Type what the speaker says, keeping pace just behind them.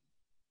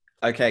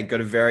Okay, got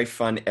a very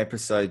fun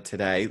episode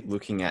today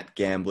looking at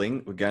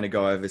gambling. We're going to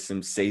go over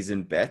some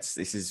season bets.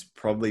 This is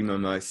probably my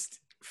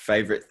most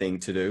favorite thing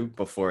to do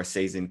before a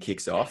season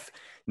kicks off.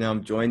 Now,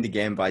 I'm joined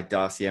again by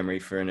Darcy Emery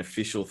for an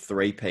official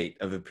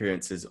three-peat of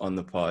appearances on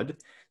the pod.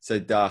 So,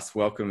 Darcy,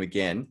 welcome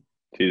again.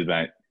 Cheers,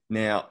 mate.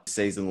 Now,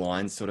 season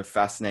lines, sort of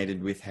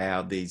fascinated with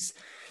how these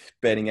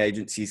betting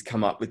agencies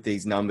come up with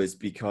these numbers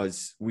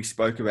because we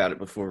spoke about it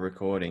before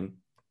recording.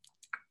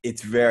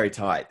 It's very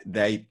tight.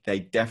 They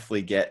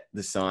definitely get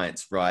the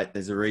science right.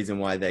 There's a reason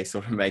why they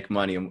sort of make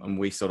money and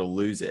we sort of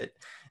lose it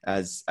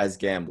as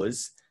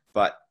gamblers.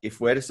 But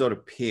if we're to sort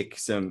of pick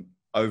some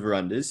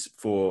over-unders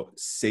for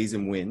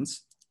season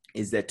wins,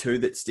 is there two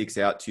that sticks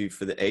out to you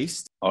for the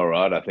East? All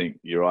right, I think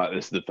you're right.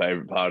 This is the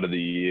favourite part of the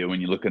year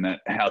when you're looking at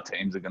how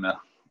teams are going to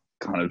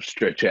kind of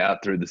stretch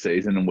out through the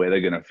season and where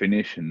they're going to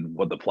finish and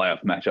what the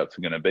playoff matchups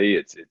are going to be.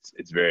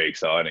 It's very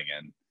exciting,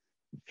 and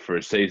for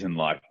a season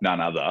like none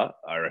other,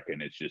 I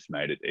reckon it's just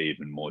made it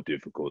even more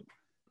difficult.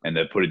 And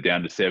they've put it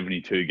down to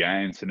 72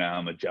 games. So now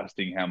I'm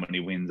adjusting how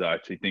many wins I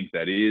actually think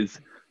that is.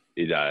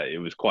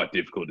 It was quite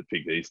difficult to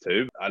pick these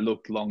two. I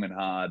looked long and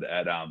hard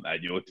at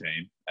your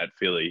team, at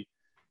Philly.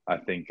 I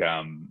think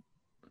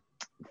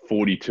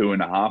 42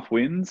 and a half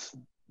wins.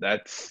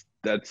 That's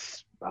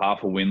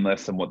half a win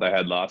less than what they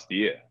had last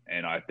year.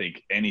 And I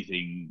think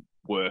anything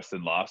worse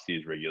than last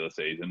year's regular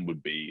season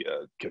would be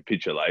a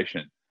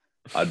capitulation.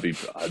 I'd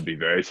be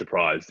very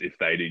surprised if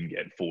they didn't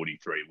get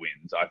 43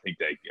 wins. I think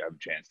they have a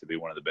chance to be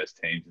one of the best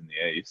teams in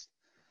the East.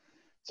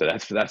 So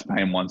that's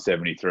paying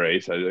 173.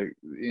 So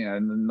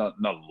not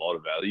a lot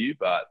of value.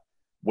 But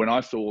when I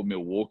saw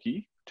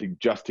Milwaukee to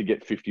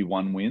get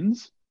 51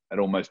 wins at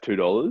almost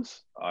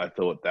 $2, I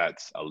thought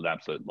that's an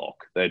absolute lock.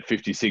 They had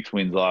 56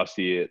 wins last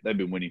year. They've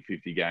been winning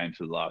 50 games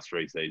for the last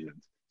three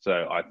seasons.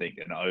 So I think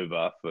an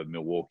over for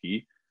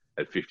Milwaukee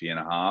at 50 and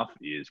a half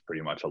is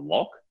pretty much a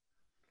lock.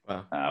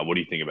 Wow. What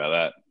do you think about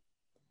that?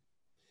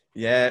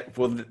 Yeah,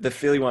 well, the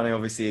Philly one I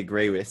obviously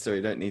agree with, so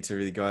we don't need to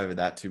really go over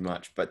that too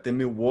much. But the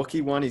Milwaukee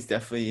one is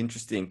definitely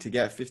interesting. To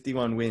get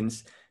 51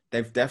 wins,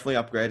 they've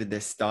definitely upgraded their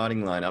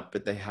starting lineup,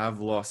 but they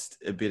have lost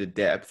a bit of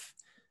depth.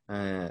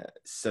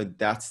 So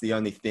that's the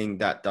only thing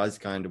that does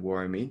kind of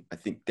worry me. I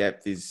think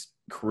depth is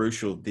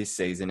crucial this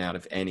season out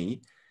of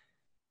any.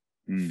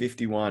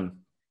 51.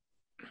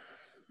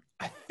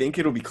 I think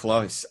it'll be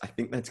close. I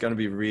think that's going to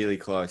be really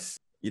close.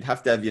 You'd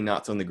have to have your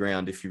nuts on the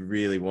ground if you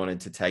really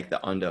wanted to take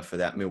the under for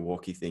that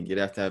Milwaukee thing. You'd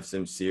have to have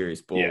some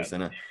serious balls. Yeah.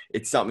 And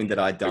it's something that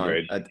I don't.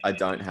 Agreed. I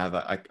don't have.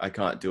 I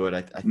can't do it.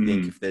 I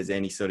think if there's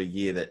any sort of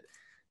year that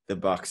the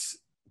Bucks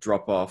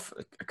drop off,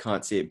 I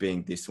can't see it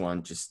being this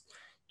one, just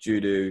due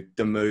to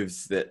the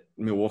moves that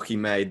Milwaukee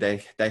made.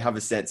 They have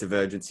a sense of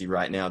urgency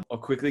right now. I'll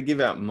quickly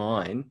give out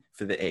mine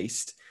for the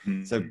East.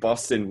 So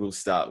Boston will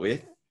start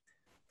with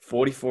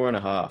 44 and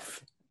a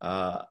half.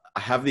 I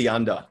have the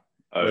under.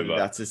 Over. Whether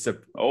that's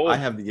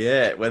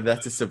whether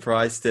that's a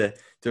surprise to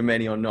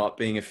many or not,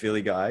 being a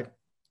Philly guy.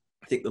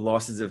 I think the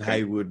losses of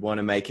Hayward,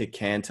 Wanamaker,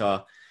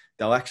 Cantor,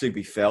 they'll actually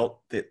be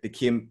felt. The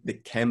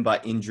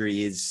Kemba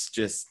injury is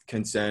just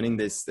concerning.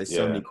 There's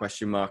so many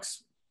question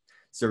marks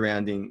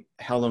surrounding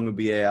how long he'll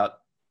be out,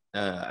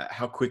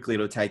 how quickly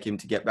it'll take him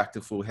to get back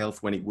to full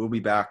health when he will be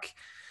back.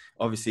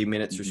 Obviously,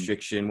 minutes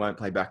restriction, won't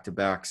play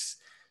back-to-backs.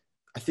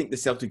 I think the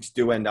Celtics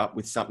do end up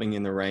with something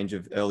in the range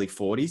of early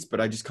 40s, but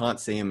I just can't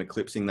see him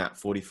eclipsing that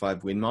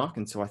 45 win mark.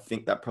 And so I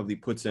think that probably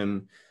puts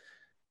him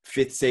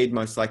fifth seed,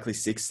 most likely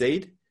sixth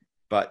seed.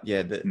 But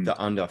yeah, the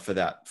under for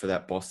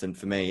that Boston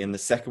for me. And the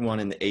second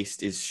one in the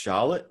East is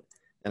Charlotte.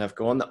 And I've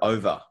gone the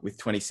over with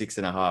 26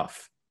 and a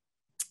half.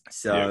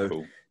 So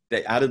cool.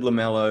 They added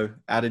LaMelo,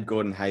 added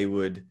Gordon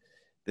Hayward.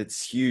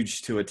 That's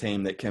huge to a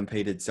team that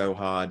competed so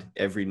hard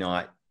every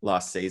night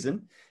last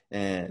season.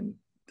 And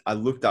I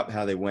looked up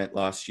how they went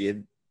last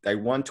year. They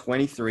won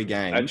 23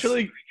 games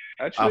Actually,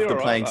 after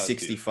playing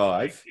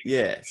 65.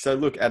 Yeah. So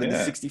look, out of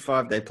the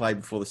 65 they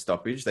played before the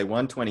stoppage, they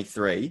won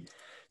 23.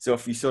 So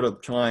if you sort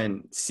of try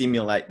and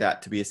simulate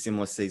that to be a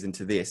similar season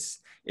to this,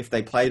 if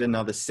they played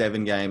another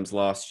 7 games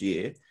last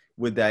year,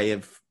 would they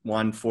have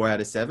won 4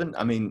 out of 7?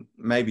 I mean,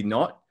 maybe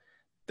not.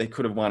 They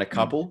could have won a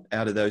couple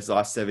out of those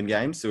last 7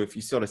 games. So if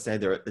you sort of say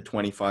they're at the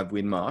 25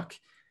 win mark,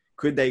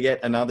 could they get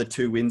another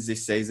 2 wins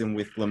this season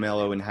with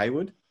LaMelo and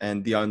Hayward?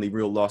 And the only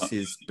real loss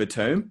is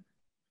Batum?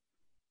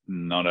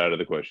 Not out of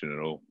the question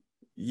at all.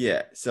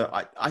 Yeah. So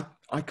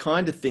I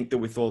kind of think that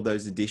with all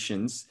those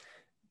additions,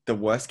 the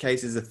worst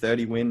case is a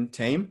 30-win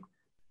team.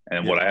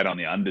 And what I had on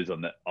the unders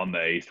on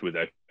the East was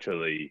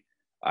actually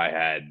I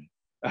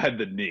had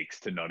the Knicks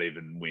to not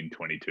even win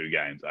 22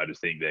 games. I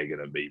just think they're going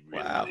to be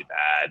really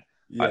bad.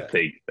 Yeah. I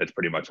think that's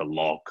pretty much a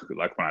lock.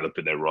 Like when I looked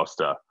at their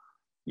roster,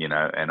 and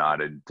I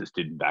just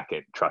didn't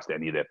trust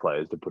any of their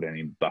players to put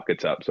any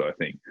buckets up. So I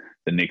think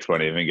the Knicks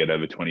won't even get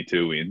over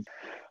 22 wins.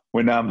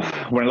 When I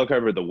look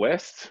over at the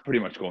West, pretty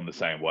much gone the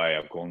same way.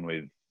 I've gone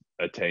with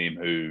a team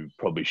who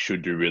probably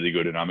should do really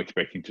good, and I'm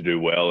expecting to do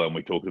well. And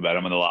we talked about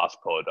them in the last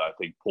pod. I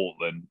think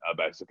Portland are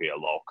basically a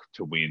lock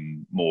to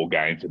win more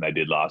games than they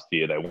did last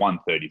year. They won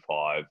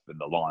 35, and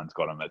the line's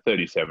got them at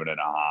 37 and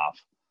a half.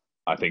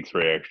 I think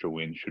 3 extra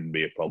wins shouldn't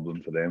be a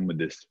problem for them with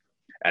this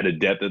added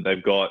depth that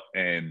they've got.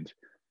 And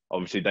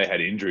obviously they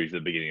had injuries at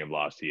the beginning of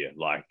last year.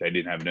 Like they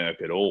didn't have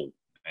Nurk at all.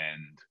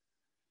 And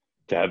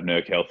to have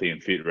Nurk healthy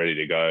and fit, ready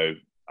to go,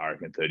 I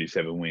reckon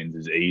 37 wins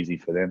is easy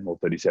for them, or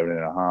 37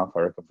 and a half.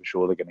 I reckon for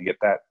sure they're going to get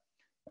that.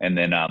 And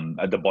then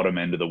at the bottom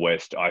end of the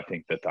West, I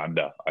think the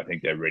Thunder. I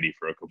think they're ready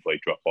for a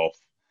complete drop off.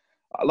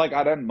 Like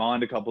I don't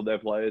mind a couple of their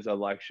players. I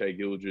like Shea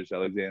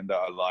Gilgeous-Alexander.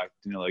 I like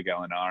Danilo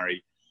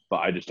Gallinari. But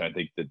I just don't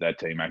think that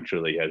team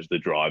actually has the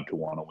drive to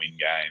want to win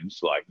games.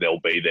 Like they'll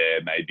be there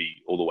maybe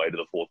all the way to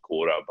the fourth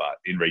quarter, but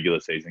in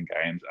regular season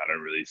games, I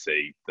don't really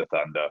see the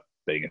Thunder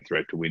being a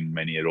threat to win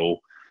many at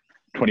all.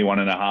 21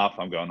 and a half,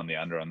 I'm going on the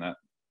under on that.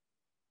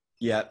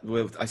 Yeah,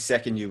 well, I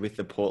second you with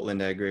the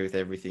Portland. I agree with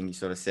everything you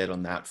sort of said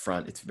on that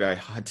front. It's very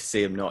hard to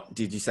see them not.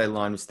 Did you say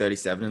line was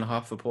 37 and a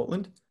half for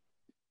Portland?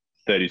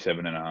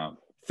 37 and a half.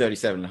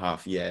 37 and a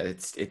half. Yeah,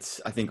 it's.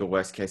 I think a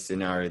worst case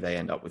scenario they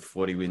end up with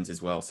 40 wins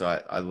as well. So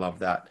I love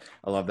that.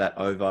 I love that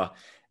over.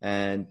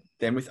 And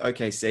then with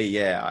OKC,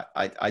 yeah,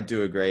 I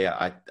do agree.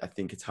 I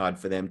think it's hard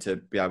for them to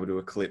be able to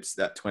eclipse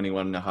that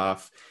 21 and a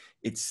half.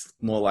 It's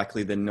more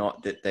likely than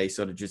not that they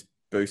sort of just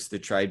boost the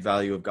trade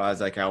value of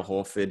guys like Al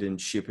Horford and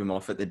ship him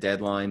off at the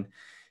deadline.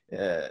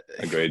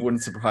 It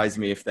wouldn't surprise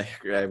me if they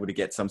were able to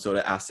get some sort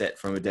of asset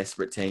from a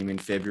desperate team in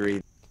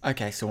February.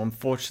 Okay, so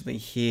unfortunately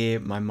here,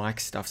 my mic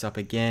stuffs up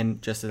again,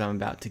 just as I'm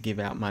about to give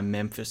out my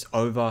Memphis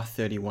over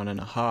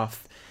 31.5.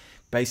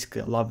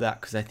 Basically, I love that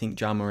because I think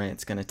Ja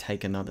Morant's going to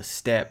take another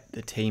step.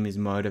 The team is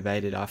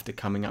motivated after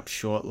coming up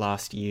short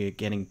last year,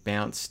 getting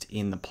bounced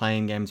in the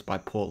playing games by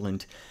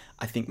Portland.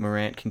 I think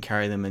Morant can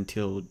carry them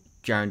until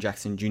Jaren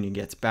Jackson Jr.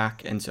 gets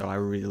back, and so I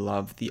really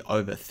love the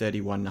over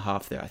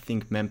 31.5 there. I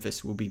think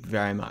Memphis will be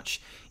very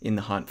much in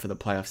the hunt for the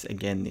playoffs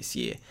again this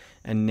year.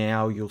 And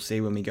now you'll see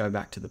when we go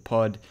back to the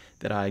pod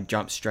that I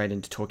jump straight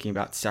into talking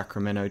about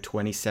Sacramento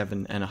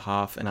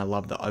 27.5, and I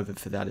love the over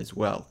for that as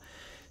well.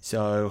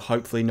 So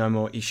hopefully no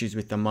more issues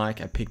with the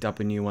mic. I picked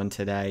up a new one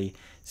today,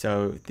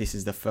 so this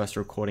is the first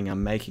recording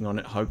I'm making on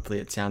it. Hopefully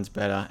it sounds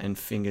better, and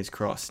fingers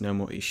crossed, no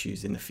more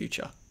issues in the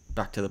future.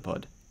 Back to the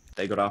pod.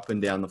 They got up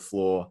and down the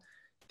floor.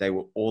 They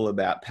were all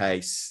about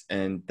pace,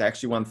 and they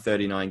actually won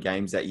 39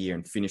 games that year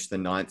and finished the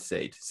 9th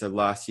seed. So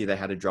last year they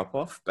had a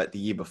drop-off, but the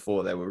year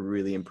before they were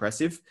really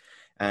impressive.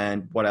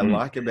 And what I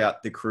like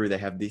about the crew they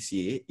have this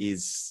year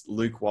is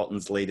Luke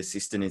Walton's lead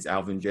assistant is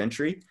Alvin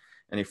Gentry.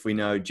 And if we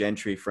know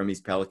Gentry from his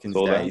Pelicans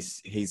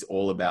days, he's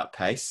all about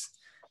pace.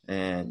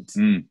 And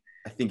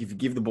I think if you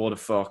give the ball to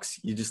Fox,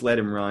 you just let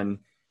him run,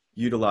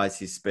 utilize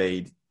his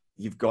speed.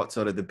 You've got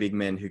sort of the big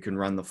men who can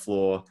run the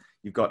floor.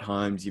 You've got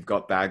Holmes, you've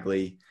got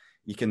Bagley.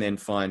 You can then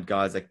find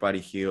guys like Buddy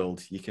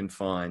Hield. You can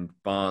find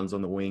Barnes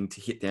on the wing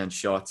to hit down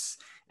shots.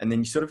 And then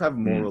you sort of have a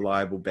more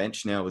reliable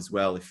bench now as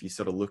well. If you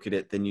sort of look at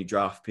it, the new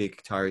draft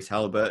pick, Tyrese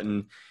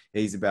Halliburton,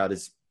 he's about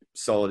as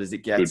solid as it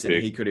gets. And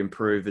he could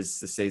improve as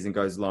the season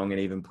goes along and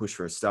even push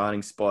for a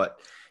starting spot.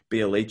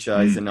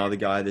 Bialica is another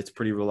guy that's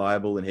pretty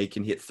reliable and he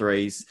can hit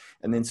threes.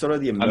 And then sort of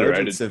the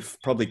emergence of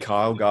probably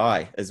Kyle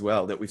Guy as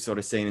well that we've sort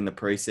of seen in the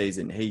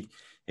preseason.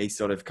 He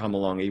sort of come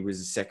along. He was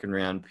a second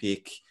round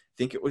pick. I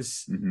think it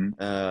was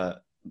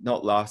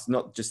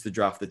not just the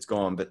draft that's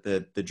gone, but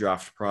the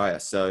draft prior.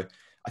 So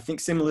I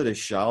think similar to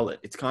Charlotte,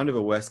 it's kind of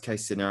a worst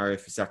case scenario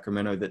for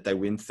Sacramento that they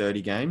win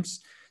 30 games.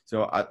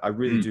 So I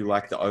really do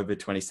like the over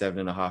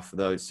 27.5 for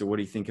those. So what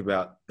do you think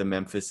about the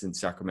Memphis and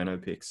Sacramento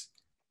picks?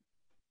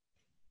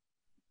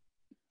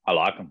 I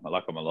like them. I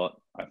like them a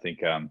lot. I think,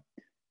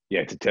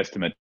 it's a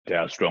testament to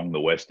how strong the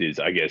West is.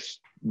 I guess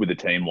with a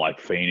team like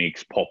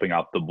Phoenix popping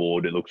up the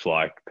board, it looks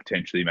like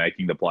potentially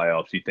making the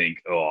playoffs. You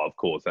think, oh, of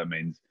course, that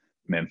means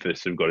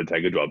Memphis have got to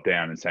take a drop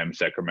down, and same as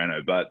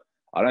Sacramento. But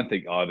I don't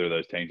think either of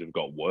those teams have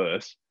got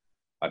worse.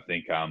 I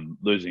think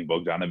losing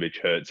Bogdanovic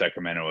hurt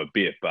Sacramento a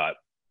bit, but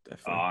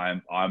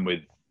I'm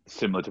with,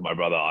 similar to my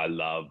brother, I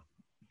love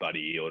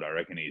Buddy Hield. I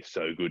reckon he's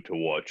so good to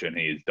watch, and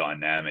he is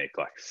dynamic,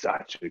 like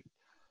such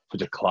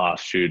a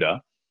class shooter.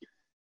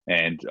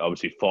 And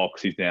obviously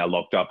Fox, he's now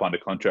locked up under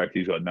contract.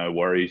 He's got no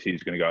worries.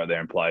 He's going to go out there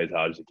and play as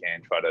hard as he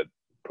can, try to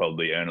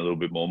probably earn a little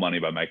bit more money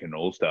by making an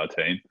all-star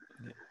team.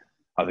 Yeah.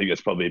 I think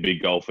that's probably a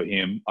big goal for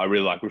him. I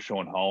really like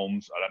Rashawn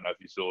Holmes. I don't know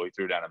if you saw, he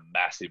threw down a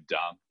massive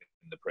dunk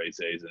in the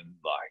preseason.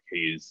 Like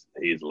he is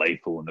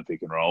lethal in the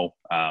pick and roll.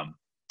 I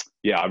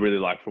really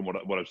like from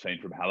what I've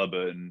seen from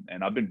Halliburton,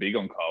 and I've been big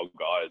on Kyle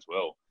Guy as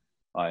well.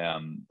 I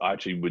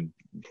actually would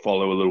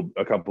follow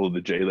a couple of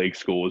the G League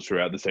scores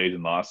throughout the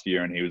season last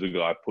year, and he was a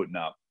guy putting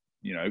up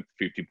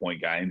 50-point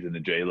games in the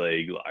G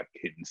League, like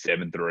hitting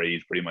 7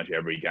 threes pretty much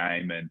every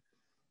game. And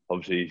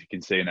obviously, you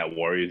can see in that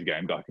Warriors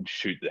game, guy can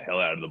shoot the hell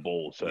out of the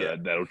ball. So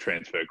that'll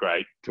transfer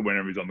great to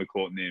whenever he's on the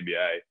court in the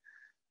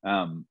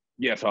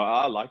NBA. So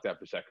I like that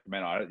for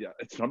Sacramento.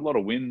 It's not a lot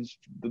of wins.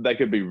 They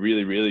could be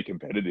really, really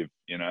competitive.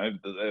 I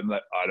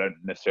don't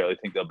necessarily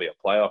think they'll be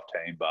a playoff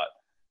team, but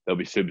they'll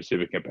be super,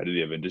 super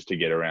competitive. And just to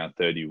get around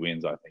 30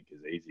 wins, I think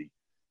is easy.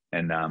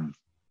 And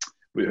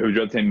who's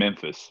your team?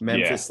 Memphis.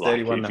 Memphis,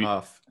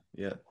 31.5.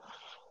 Yeah.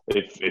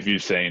 If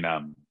you've seen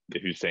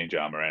if you've seen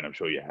Ja Morant, I'm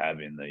sure you have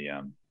in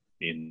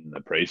the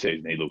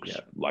preseason, he looks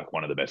like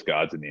one of the best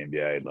guards in the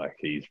NBA. Like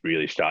he's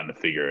really starting to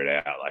figure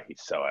it out. Like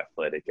he's so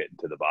athletic getting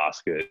to the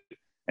basket,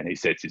 and he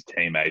sets his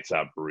teammates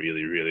up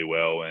really, really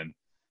well. And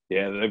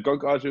yeah, they've got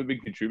guys who have been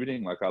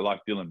contributing. Like I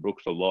like Dylan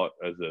Brooks a lot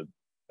as an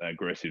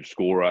aggressive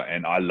scorer,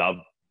 and I love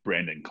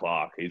Brandon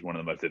Clark. He's one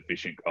of the most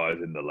efficient guys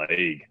in the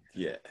league.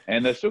 Yeah.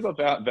 And they've still got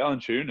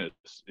Valanciunas.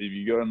 If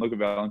you go and look at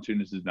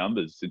Valanciunas'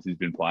 numbers since he's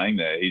been playing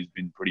there, he's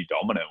been pretty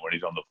dominant when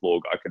he's on the floor.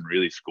 Guy can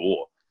really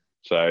score.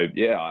 So,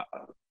 yeah,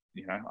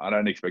 I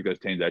don't expect those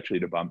teams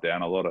actually to bump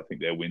down a lot. I think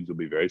their wins will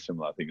be very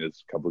similar. I think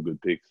there's a couple of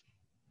good picks.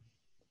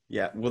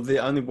 Yeah, well, the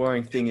only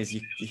worrying thing is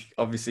you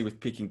obviously with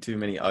picking too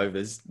many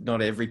overs,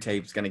 not every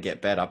team's going to get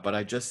better. But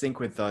I just think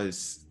with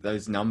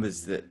those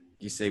numbers that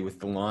you see with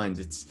the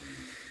lines,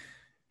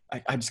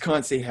 I just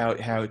can't see how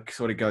it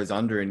sort of goes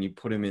under, and you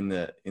put them in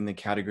the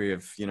category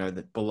of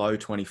the below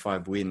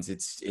 25 wins.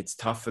 It's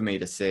tough for me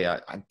to see. I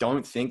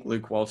don't think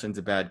Luke Walton's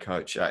a bad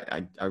coach.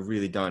 I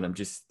really don't. I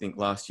just think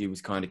last year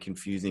was kind of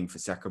confusing for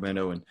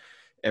Sacramento, and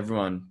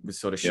everyone was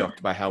sort of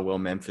shocked by how well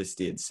Memphis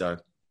did. So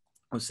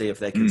we'll see if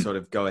they can sort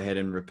of go ahead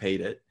and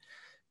repeat it.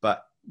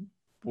 But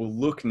we'll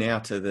look now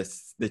to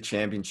the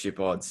championship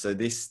odds. So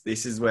this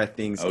is where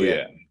things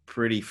get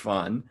pretty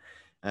fun.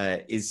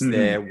 Is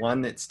there one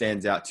that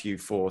stands out to you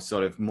for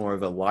sort of more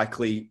of a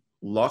likely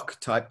lock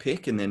type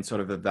pick, and then sort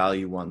of a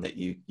value one that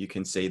you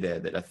can see there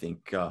that I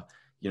think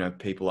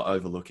people are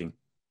overlooking?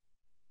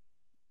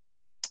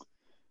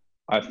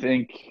 I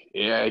think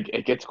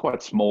it gets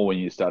quite small when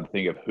you start to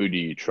think of who do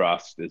you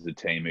trust as a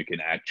team who can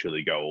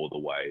actually go all the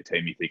way, a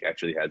team you think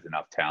actually has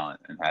enough talent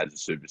and has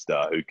a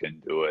superstar who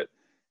can do it.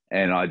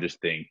 And I just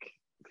think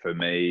for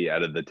me,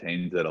 out of the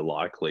teams that are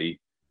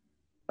likely,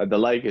 the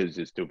Lakers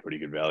is still pretty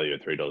good value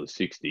at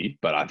 $3.60,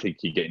 but I think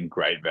you're getting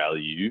great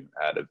value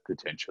out of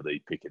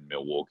potentially picking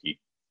Milwaukee.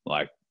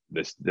 Like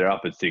they're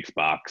up at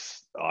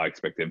 $6. I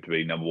expect them to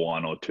be number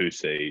 1 or 2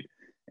 seed.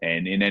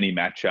 And in any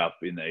matchup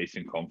in the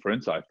Eastern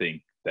Conference, I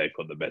think they've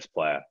got the best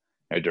player.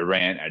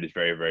 Durant at his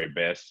very, very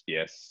best,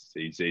 yes,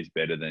 he's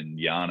better than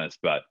Giannis.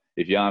 But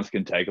if Giannis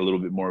can take a little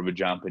bit more of a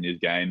jump in his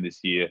game this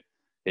year,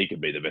 he could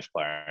be the best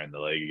player in the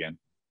league again.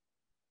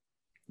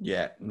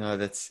 Yeah, no,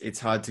 it's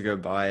hard to go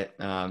by it.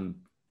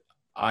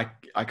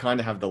 I kind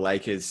of have the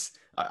Lakers.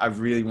 I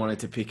really wanted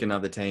to pick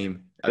another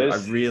team.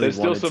 There's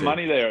still some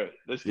money there.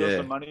 There's still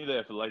some money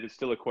there for the Lakers.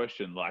 Still a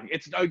question. Like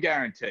it's no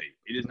guarantee.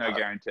 It is no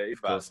guarantee,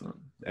 but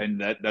and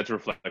that's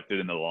reflected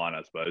in the line,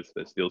 I suppose.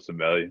 There's still some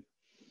value.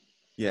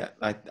 Yeah,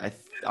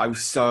 I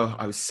was so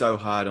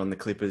hard on the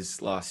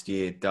Clippers last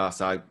year, Das.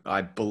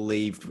 I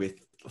believed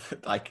with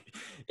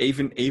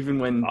even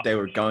when they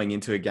were going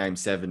into a game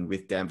 7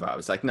 with Denver, I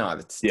was like, no,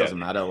 it doesn't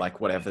matter. Like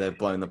whatever, they've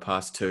blown the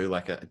past 2.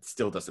 Like it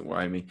still doesn't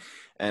worry me.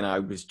 And I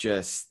was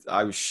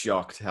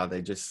shocked how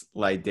they just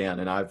laid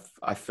down, and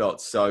I felt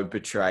so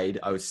betrayed.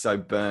 I was so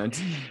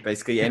burnt.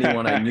 Basically,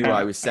 anyone I knew,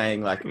 I was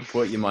saying like,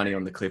 put your money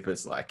on the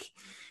Clippers. Like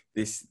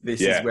this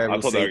is where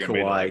we'll see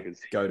Kawhi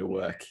go to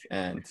work.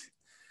 And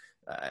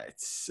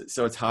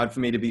it's hard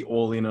for me to be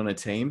all in on a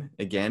team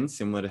again,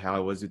 similar to how I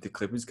was with the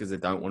Clippers, because I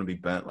don't want to be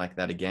burnt like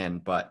that again.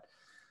 But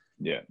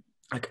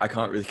I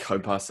can't really go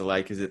past the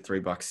Lakers at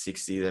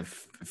 $3.60. It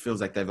feels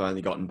like they've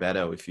only gotten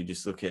better. If you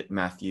just look at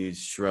Matthews,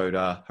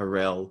 Schroeder,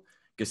 Harrell,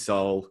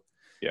 Gasol,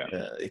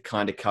 it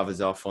kind of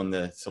covers off on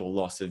the sort of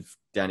loss of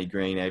Danny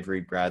Green,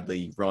 Avery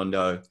Bradley,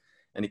 Rondo,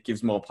 and it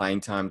gives more playing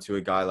time to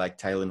a guy like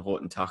Taylor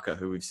Horton-Tucker,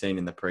 who we've seen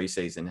in the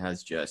preseason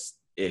has just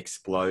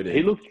exploded.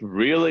 He looked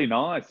really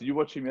nice. Did you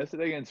watch him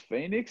yesterday against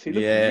Phoenix? He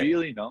looked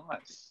really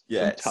nice.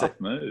 Yeah, tough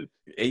move.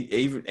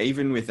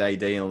 Even with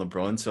AD and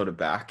LeBron sort of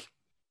back,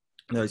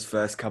 those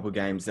first couple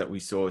games that we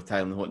saw with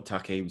Taylor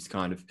Horton-Tucker, he was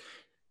kind of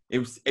it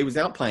was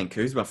outplaying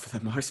Kuzma for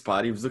the most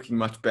part. He was looking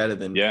much better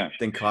than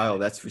Kyle,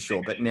 that's for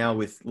sure. But now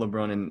with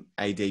LeBron and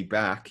AD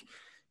back,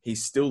 he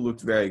still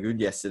looked very good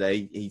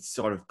yesterday. He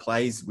sort of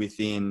plays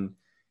within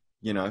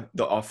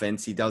the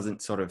offense. He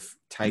doesn't sort of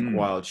take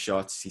wild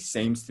shots. He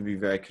seems to be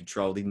very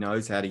controlled. He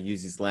knows how to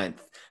use his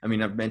length. I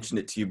mean, I've mentioned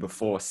it to you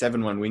before.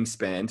 7'1"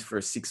 wingspan for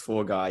a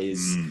 6'4" guy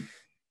is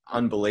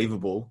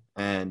unbelievable.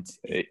 And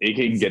he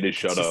can get his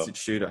shot off.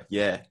 Shooter,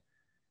 yeah.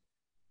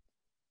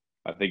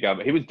 I think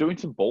he was doing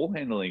some ball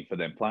handling for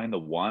them, playing the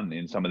 1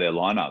 in some of their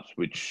lineups,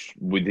 which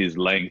with his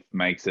length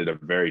makes it a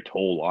very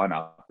tall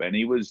lineup. And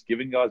he was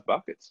giving guys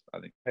buckets. I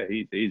think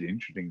he's an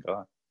interesting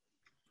guy.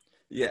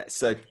 Yeah,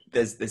 so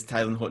there's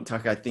Taylor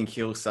Horton-Tucker. I think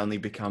he'll suddenly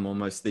become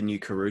almost the new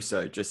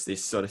Caruso, just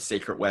this sort of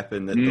secret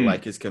weapon that the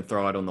Lakers can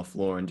throw out on the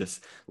floor and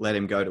just let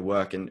him go to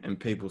work, and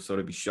people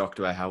sort of be shocked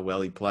about how well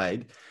he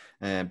played.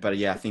 But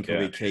yeah, I think he'll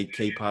be a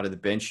key part of the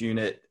bench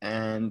unit,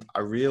 and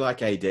I really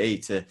like AD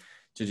to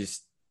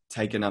just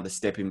take another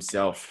step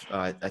himself.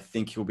 I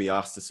think he'll be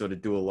asked to sort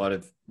of do a lot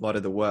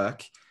of the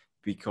work,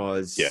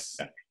 because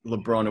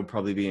LeBron will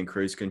probably be in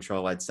cruise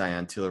control, I'd say,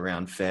 until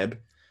around Feb.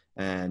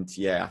 And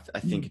I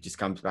think it just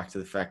comes back to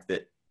the fact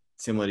that,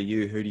 similar to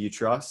you, who do you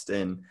trust?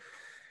 And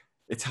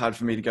it's hard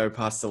for me to go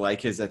past the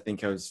Lakers. I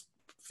think I was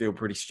feel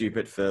pretty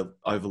stupid for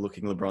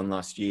overlooking LeBron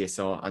last year.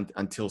 So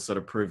until sort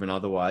of proven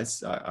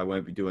otherwise, I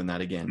won't be doing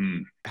that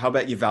again. How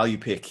about your value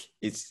pick?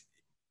 It's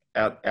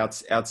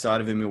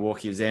outside of in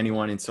Milwaukee. Is there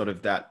anyone in sort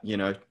of that,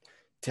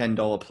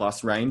 $10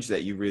 plus range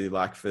that you really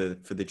like for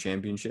the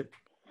championship?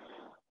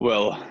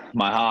 Well,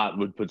 my heart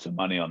would put some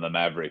money on the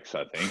Mavericks,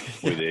 I think,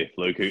 with if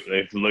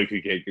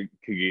Luka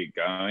could get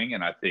going.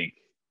 And I think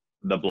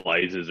the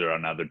Blazers are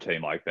another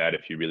team like that.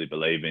 If you really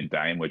believe in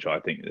Dame, which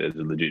I think there's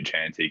a legit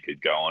chance he could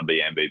go on,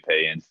 be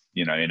MVP. And,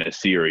 in a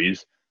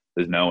series,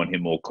 there's no one hit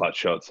more clutch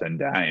shots than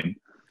Dame.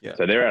 Yeah.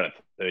 So they're out of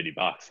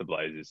 $30, the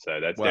Blazers. So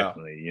that's Wow.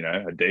 definitely,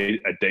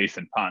 a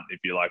decent punt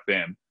if you like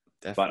them.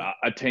 Definitely.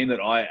 But a team that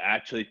I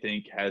actually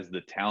think has the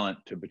talent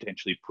to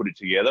potentially put it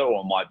together,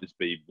 or might just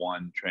be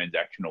one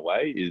transaction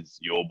away, is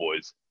your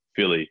boys,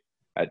 Philly,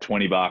 at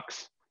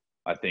 $20.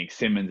 I think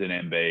Simmons and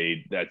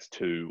Embiid, that's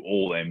two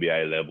all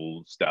NBA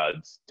level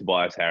studs.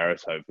 Tobias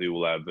Harris, hopefully,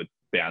 will have a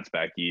bounce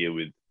back year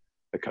with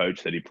a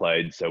coach that he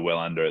played so well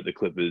under at the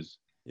Clippers.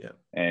 Yeah.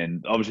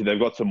 And obviously they've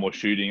got some more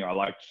shooting. I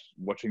liked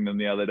watching them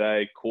the other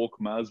day. Cork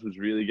Muzz was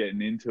really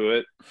getting into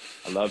it.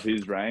 I love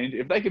his range.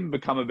 If they can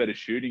become a better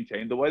shooting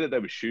team, the way that they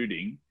were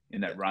shooting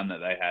in that run that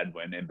they had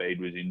when Embiid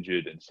was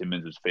injured and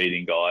Simmons was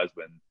feeding guys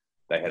when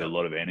they had a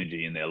lot of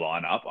energy in their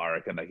lineup, I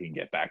reckon they can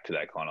get back to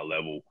that kind of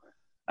level.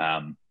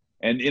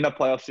 And in a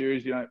playoff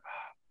series,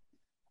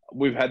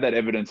 we've had that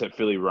evidence that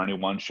Philly were only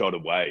one shot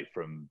away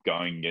from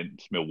going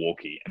against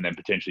Milwaukee and then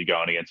potentially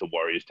going against a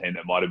Warriors team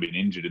that might have been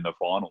injured in the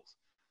finals.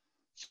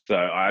 So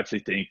I actually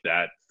think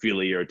that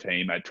Philly are a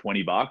team at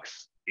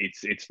 $20.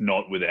 It's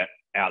not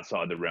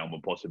outside the realm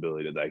of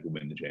possibility that they could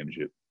win the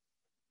championship.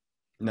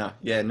 No,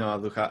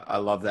 look, I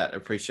love that. I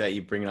appreciate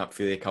you bringing up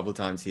Philly a couple of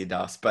times here,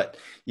 Das. But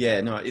yeah,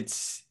 no,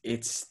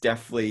 it's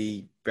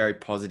definitely very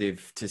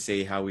positive to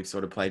see how we've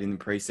sort of played in the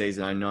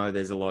preseason. I know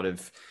there's a lot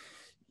of,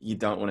 you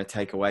don't want to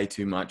take away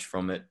too much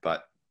from it,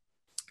 but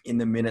in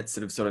the minutes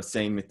that I've sort of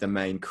seen with the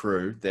main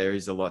crew, there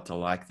is a lot to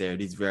like there. It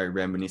is very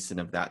reminiscent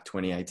of that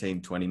 2018,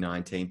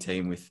 2019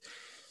 team with,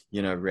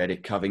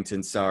 Redick,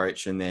 Covington,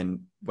 Saric. And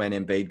then when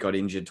Embiid got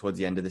injured towards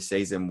the end of the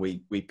season, we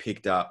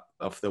picked up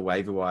off the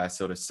waiver wire,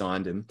 sort of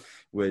signed him,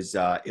 was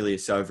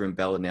Ilyasova and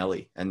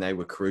Bellinelli. And they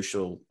were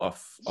crucial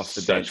off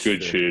the bench. Such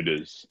good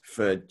shooters.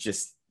 For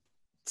just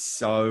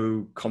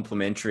so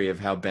complimentary of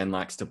how Ben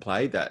likes to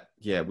play that,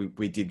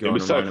 we did go on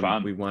a run.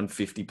 Fun. We won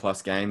 50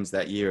 plus games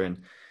that year.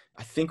 And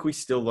I think we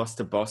still lost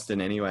to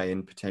Boston anyway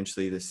in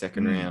potentially the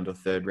second round or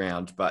third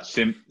round. But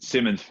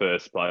Simmons'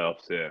 first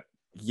playoffs,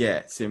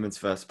 Yeah, Simmons'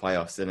 first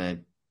playoffs. And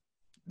then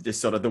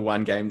just sort of the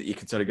one game that you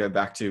could sort of go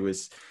back to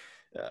was,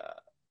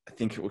 I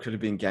think it could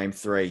have been game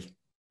 3.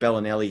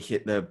 Bellinelli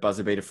hit the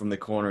buzzer beater from the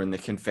corner and the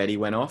confetti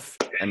went off.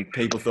 And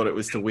people thought it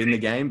was to win the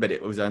game, but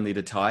it was only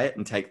to tie it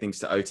and take things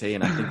to OT.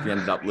 And I think we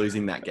ended up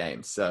losing that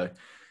game. So,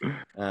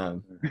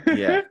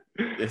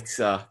 it's...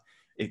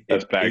 It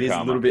is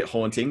a little bit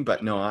haunting,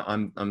 but no,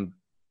 I'm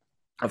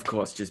of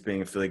course, just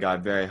being a Philly guy,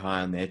 very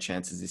high on their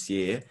chances this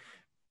year.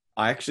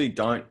 I actually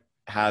don't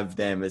have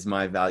them as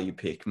my value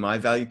pick. My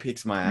value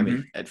pick's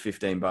Miami at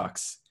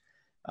 $15.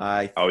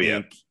 I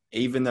think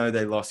even though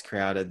they lost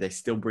Crowder, they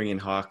still bring in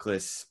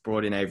Harkless,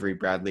 brought in Avery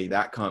Bradley.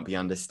 That can't be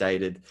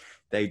understated.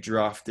 They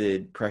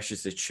drafted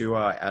Precious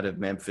Achiuwa out of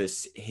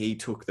Memphis. He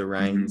took the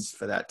reins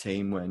for that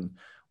team when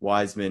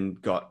Wiseman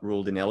got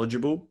ruled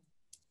ineligible.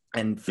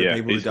 And for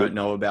people who don't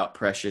know about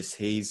Precious,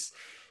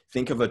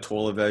 think of a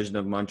taller version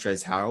of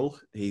Montrezl Harrell.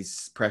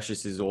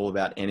 Precious is all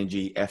about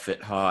energy,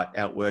 effort, heart,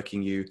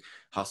 outworking you,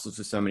 hustles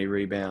for so many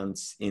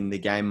rebounds. In the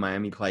game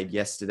Miami played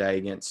yesterday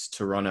against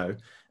Toronto,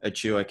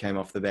 Achiuwa came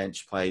off the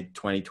bench, played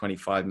 20,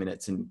 25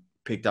 minutes and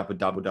picked up a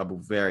double-double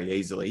very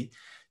easily.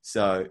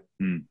 So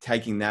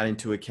taking that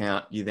into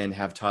account, you then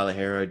have Tyler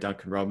Hero,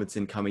 Duncan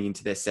Robinson coming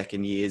into their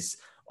second years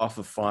off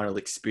of final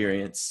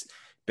experience.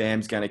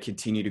 Bam's going to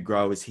continue to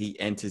grow as he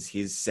enters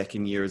his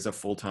second year as a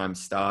full-time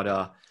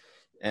starter.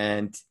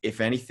 And if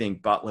anything,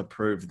 Butler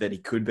proved that he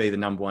could be the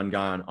number one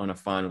guy on a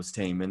finals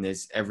team. And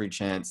there's every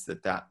chance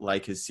that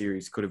Lakers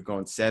series could have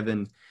gone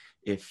 7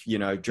 if,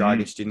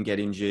 Dragic didn't get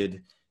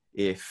injured,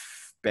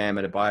 if Bam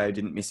Adebayo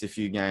didn't miss a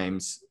few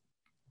games.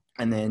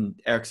 And then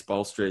Eric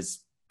Spoelstra is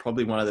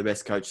probably one of the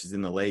best coaches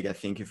in the league. I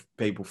think if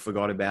people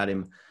forgot about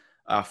him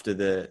after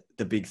the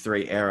Big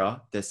 3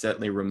 era, they're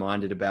certainly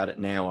reminded about it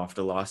now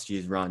after last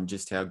year's run,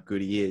 just how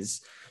good he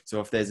is. So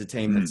if there's a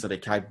team that's sort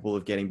of capable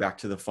of getting back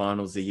to the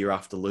finals the year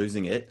after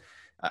losing it,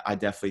 I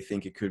definitely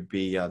think it could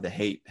be the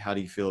Heat. How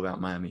do you feel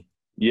about Miami?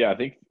 Yeah, I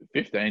think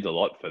 15 is a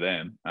lot for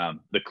them.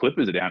 The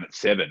Clippers are down at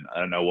 7. I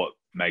don't know what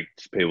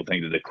makes people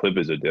think that the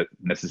Clippers are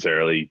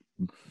necessarily,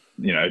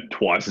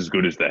 twice as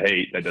good as the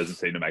Heat. That doesn't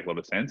seem to make a lot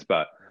of sense.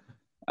 But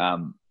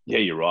yeah,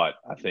 you're right.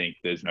 I think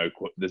there's no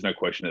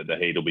question that the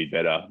Heat will be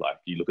better. Like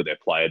you look at their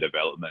player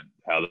development,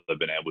 how they've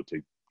been able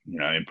to,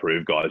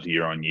 improve guys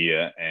year on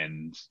year.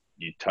 And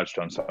you touched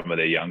on some of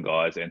their young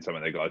guys and some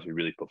of their guys who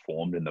really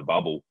performed in the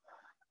bubble.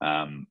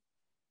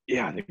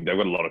 Yeah, I think they've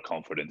got a lot of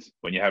confidence.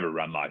 When you have a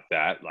run like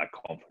that, like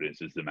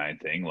confidence is the main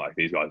thing. Like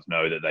these guys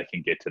know that they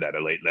can get to that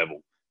elite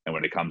level. And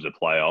when it comes to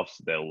playoffs,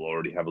 they'll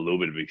already have a little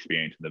bit of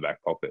experience in the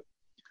back pocket.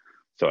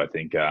 So I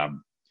think, I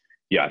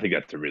think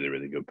that's a really,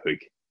 really good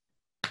pick.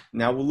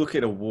 Now we'll look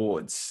at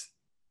awards.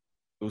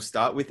 We'll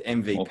start with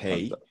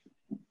MVP.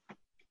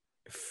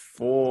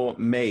 For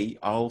me,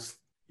 I'm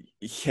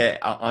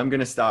going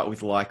to start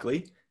with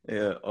Likely,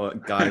 a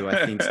guy who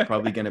I think is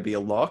probably going to be a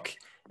lock.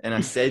 And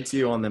I said to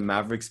you on the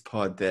Mavericks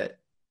pod that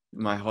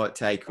my hot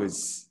take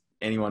was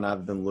anyone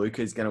other than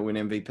Luka is going to win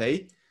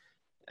MVP.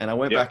 And I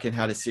went back and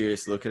had a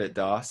serious look at it,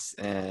 Das,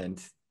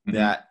 and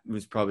that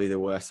was probably the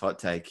worst hot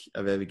take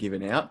I've ever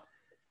given out.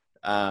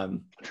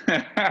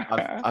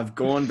 I've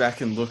gone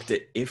back and looked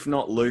at, if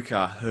not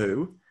Luka,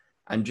 who?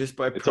 And just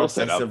by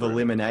process of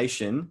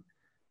elimination,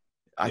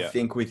 I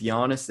think with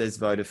Giannis, there's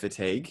voter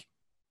fatigue.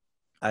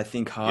 I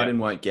think Harden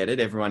won't get it.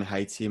 Everyone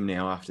hates him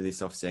now after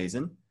this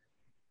offseason.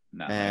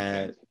 No,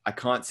 I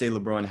can't see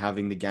LeBron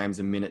having the games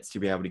and minutes to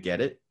be able to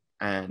get it.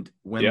 And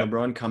when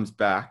LeBron comes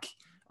back,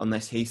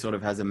 unless he sort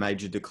of has a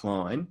major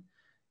decline,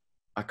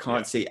 I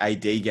can't see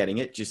AD getting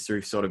it just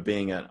through sort of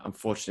being an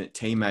unfortunate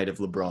teammate of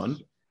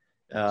LeBron.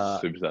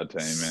 Superstar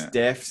team,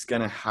 Steph's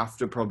going to have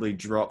to probably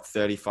drop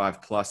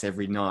 35 plus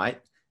every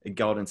night.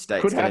 Golden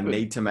State's going to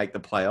need to make the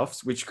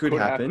playoffs, which could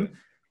happen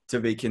to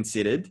be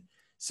considered.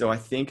 So I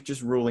think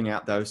just ruling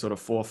out those sort of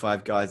 4 or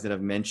 5 guys that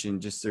I've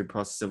mentioned just through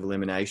process of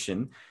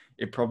elimination,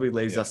 it probably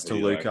leaves us to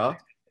Luka.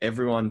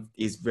 Everyone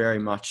is very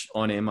much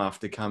on him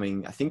after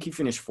coming. I think he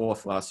finished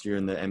 4th last year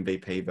in the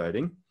MVP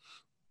voting.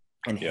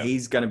 And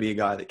he's going to be a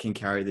guy that can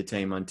carry the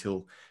team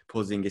until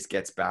Porzingis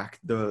gets back.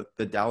 The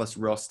Dallas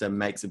roster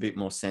makes a bit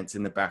more sense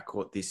in the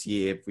backcourt this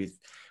year.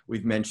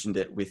 We've mentioned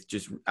it with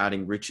just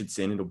adding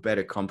Richardson. It'll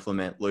better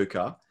complement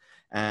Luka.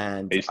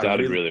 And he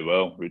started really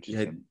well,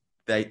 Richardson.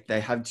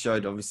 They have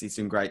showed obviously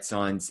some great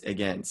signs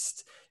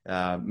against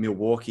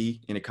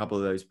Milwaukee in a couple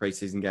of those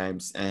preseason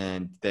games,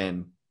 and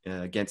then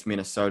against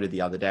Minnesota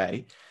the other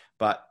day.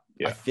 But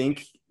I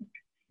think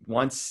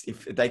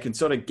if they can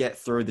sort of get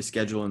through the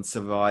schedule and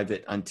survive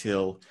it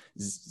until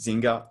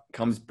Zinga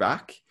comes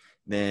back,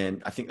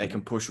 then I think they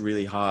can push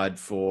really hard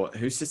for,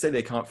 who's to say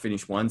they can't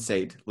finish 1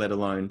 seed, let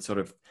alone sort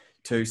of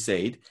 2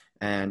 seed.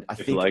 And I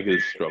think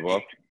Lakers drop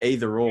off,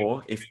 either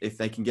or, if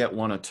they can get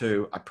 1 or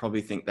 2, I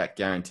probably think that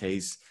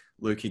guarantees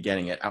Luka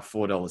getting it at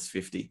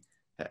 $4.50.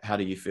 How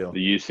do you feel? The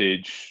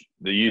usage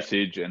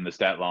and the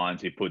stat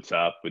lines he puts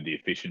up with the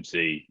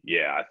efficiency.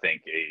 Yeah, I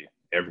think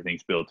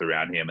everything's built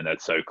around him, and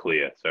that's so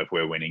clear. So if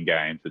we're winning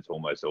games, it's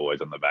almost always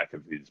on the back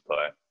of his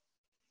play.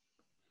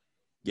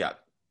 Yeah.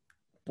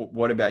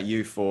 What about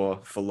you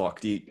for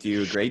lock? Do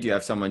you agree? Do you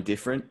have someone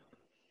different?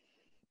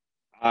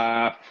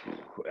 I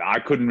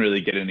couldn't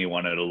really get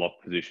anyone at a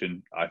lock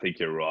position. I think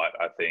you're right.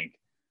 I think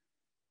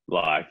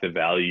the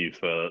value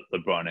for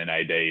LeBron and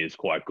AD is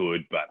quite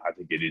good, but I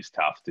think it is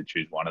tough to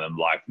choose one of them.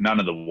 None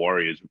of the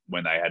Warriors,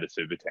 when they had a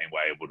super team,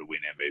 were able to win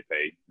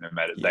MVP. No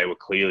matter, they were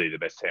clearly the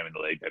best team in the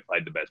league. They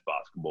played the best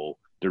basketball.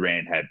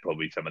 Durant had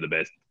probably some of the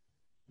best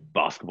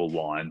basketball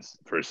lines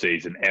for a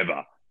season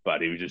ever,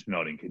 but he was just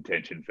not in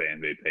contention for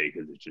MVP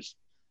because it's just,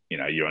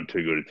 you're on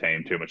too good a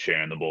team, too much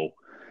sharing the ball.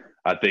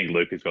 I think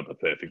Luka's got the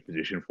perfect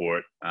position for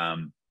it.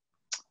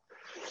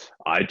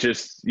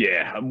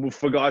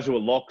 For guys who are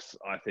locks,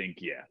 I think,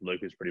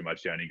 Luka's pretty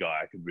much the only guy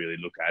I could really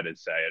look at and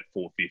say at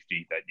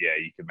 450 that,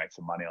 you can make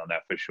some money on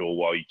that for sure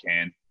while you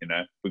can,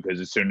 because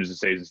as soon as the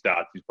season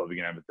starts, he's probably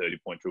going to have a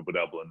 30-point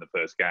triple-double in the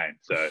first game.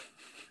 So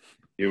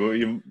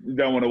you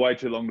don't want to wait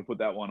too long to put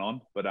that one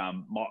on. But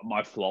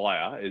my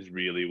flyer is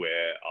really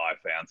where I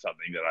found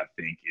something that I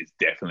think is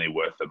definitely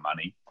worth the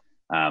money.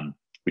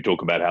 We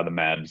talk about how the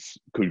Mavs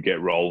could get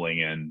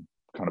rolling and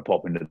kind of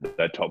pop into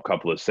that top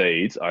couple of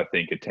seeds. I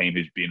think a team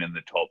who's been in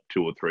the top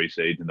 2 or 3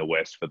 seeds in the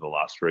West for the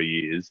last 3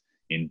 years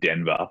in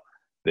Denver,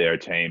 they're a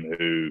team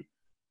who,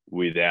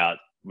 with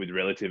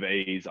relative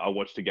ease, I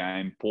watched a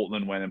game.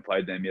 Portland went and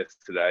played them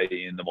yesterday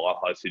in the Mile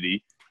High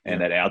City,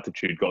 and that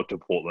altitude got to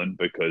Portland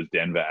because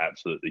Denver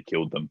absolutely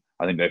killed them.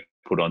 I think they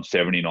put on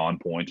 79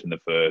 points in the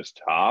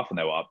first half, and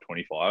they were up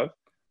 25,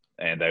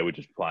 and they were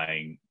just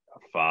playing a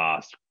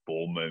fast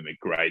ball movement,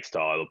 great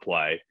style of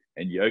play.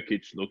 And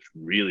Jokic looks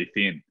really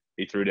thin.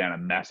 He threw down a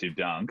massive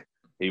dunk.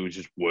 He was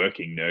just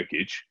working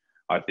Nurkic.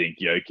 I think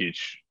Jokic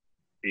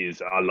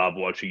I love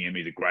watching him.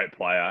 He's a great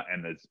player,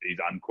 and he's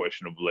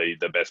unquestionably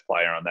the best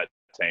player on that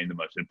team, the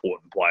most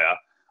important player.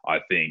 I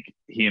think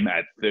him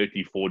at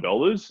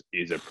 $34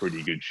 is a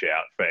pretty good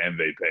shout for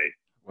MVP.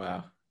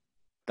 Wow.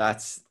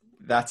 That's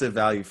a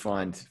value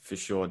find for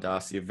sure,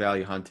 Darcy. You're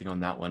value hunting on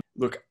that one.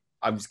 Look,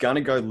 I was going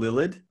to go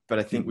Lillard, but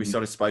I think we've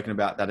sort of spoken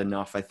about that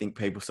enough. I think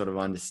people sort of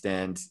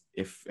understand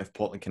if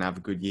Portland can have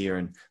a good year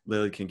and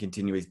Lillard can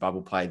continue his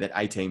bubble play, that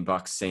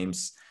 $18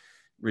 seems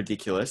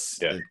ridiculous.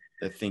 Yeah.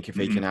 I think if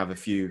he can have a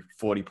few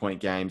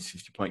 40-point games,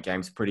 50-point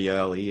games pretty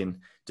early in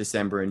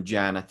December and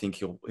Jan, I think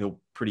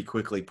he'll pretty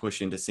quickly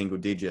push into single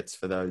digits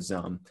for those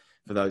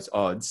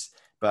odds.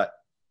 But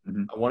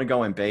I want to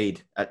go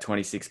Embiid at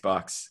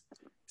 $26,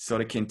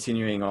 sort of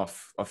continuing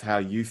off how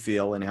you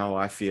feel and how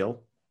I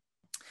feel.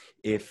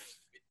 If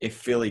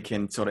Philly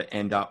can sort of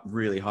end up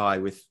really high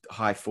with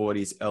high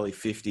 40s, early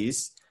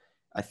 50s,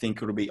 I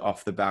think it'll be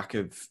off the back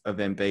of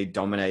Embiid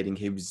dominating.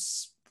 He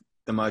was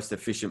the most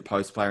efficient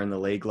post player in the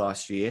league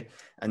last year,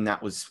 and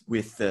that was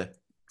with the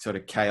sort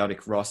of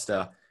chaotic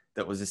roster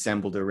that was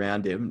assembled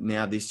around him.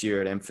 Now this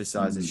year it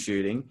emphasizes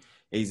shooting.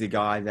 He's a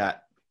guy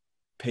that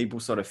people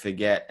sort of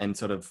forget and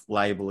sort of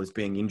label as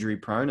being injury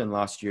prone. And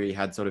last year he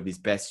had sort of his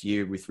best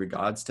year with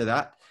regards to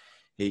that.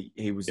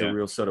 He was a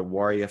real sort of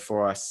warrior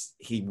for us.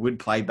 He would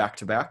play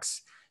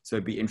back-to-backs. So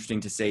it'd be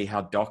interesting to see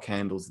how Doc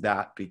handles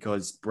that,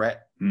 because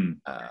Brett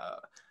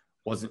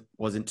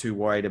wasn't too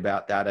worried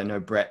about that. I know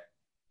Brett,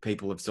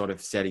 people have sort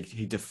of said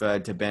he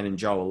deferred to Ben and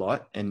Joe a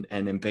lot, and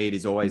Embiid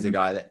is always a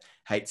guy that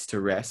hates to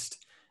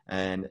rest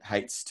and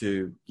hates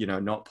to,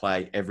 not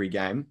play every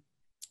game.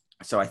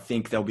 So I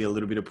think there'll be a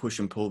little bit of push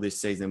and pull this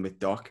season with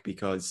Doc,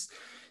 because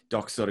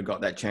Doc sort of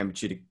got that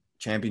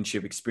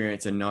championship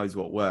experience and knows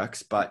what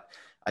works. But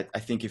I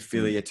think if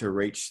Philly are to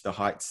reach the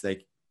heights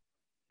they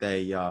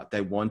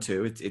want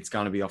to, it's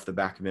going to be off the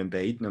back of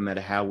Embiid, no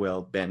matter how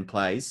well Ben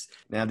plays.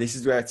 Now, this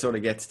is where it sort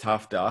of gets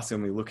tough to us,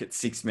 and we look at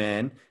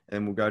six-man,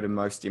 and we'll go to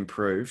most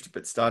improved.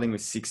 But starting with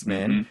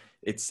six-man,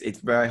 it's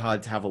very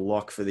hard to have a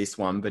lock for this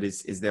one. But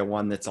is there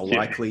one that's a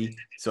likely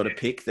sort of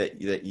pick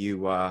that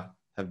you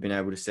have been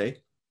able to see?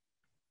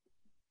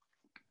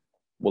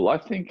 Well, I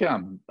think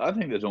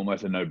there's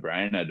almost a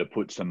no-brainer to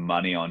put some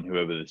money on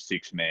whoever the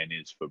six-man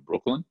is for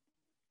Brooklyn.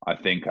 I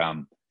think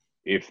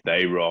if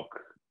they rock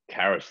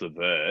Karis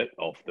LeVert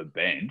off the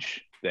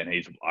bench, then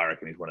I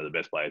reckon he's one of the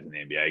best players in the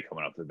NBA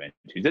coming off the bench.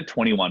 He's at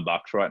 $21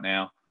 right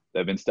now.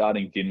 They've been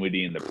starting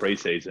Dinwiddie in the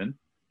preseason,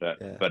 but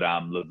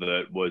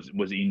LeVert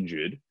was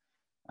injured.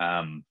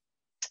 I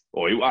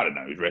don't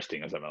know, he was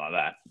resting or something like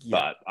that. Yeah.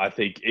 But I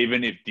think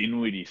even if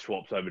Dinwiddie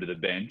swaps over to the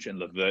bench and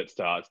LeVert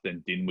starts,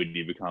 then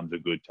Dinwiddie becomes a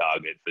good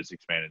target for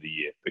six-man of the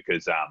year,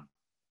 because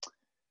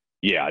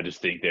I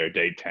just think they're a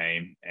deep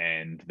team,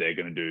 and they're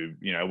going to do,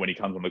 when he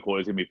comes on the court,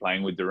 he's going to be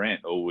playing with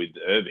Durant or with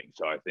Irving.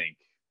 So I think,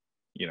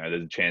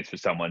 there's a chance for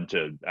someone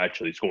to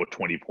actually score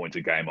 20 points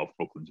a game off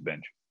Brooklyn's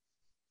bench.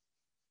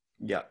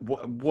 Yeah.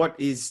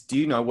 Do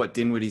you know what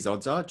Dinwiddie's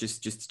odds are?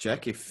 Just to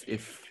check if you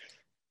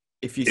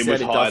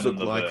said it does look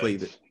likely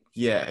that.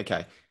 Yeah.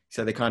 Okay.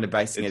 So they're kind of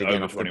basing it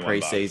again off the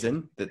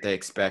preseason that they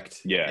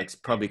expect. Yeah.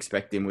 Probably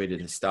expect Dinwiddie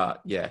to start.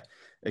 Yeah.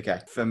 Okay.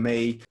 For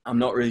me, I'm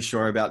not really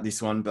sure about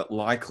this one, but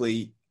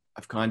likely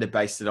I've kind of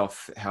based it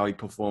off how he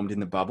performed in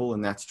the bubble,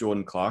 and that's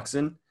Jordan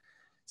Clarkson.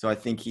 So I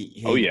think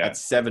he at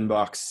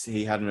 $7,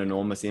 he had an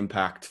enormous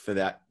impact for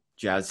that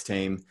Jazz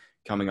team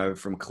coming over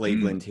from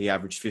Cleveland. He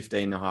averaged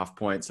 15.5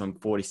 points on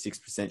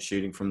 46%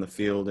 shooting from the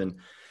field and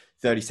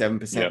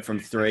 37% from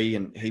three.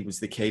 And he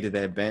was the key to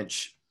their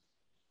bench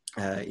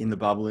in the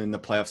bubble, in the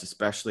playoffs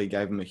especially,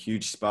 gave them a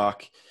huge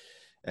spark.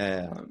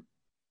 And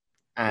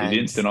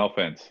instant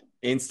offense.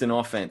 Instant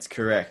offense,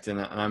 correct.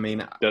 And I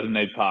mean, doesn't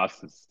need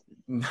passes.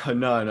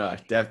 No,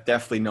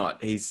 definitely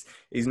not. He's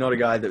not a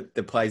guy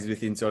that plays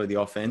within sort of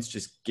the offense.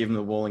 Just give him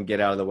the ball and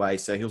get out of the way.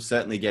 So he'll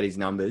certainly get his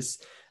numbers.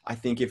 I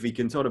think if he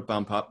can sort of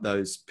bump up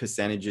those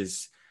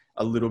percentages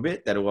a little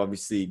bit, that'll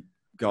obviously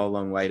go a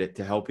long way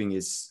to helping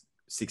his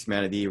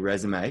six-man of the year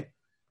resume.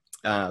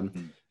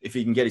 If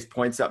he can get his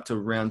points up to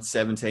around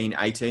 17,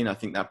 18, I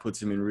think that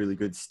puts him in really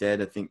good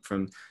stead. I think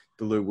from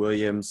the Lou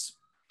Williams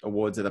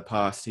awards of the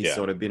past, he's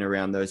sort of been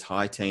around those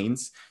high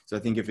teens. So I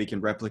think if he can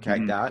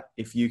replicate that,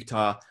 if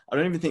Utah, I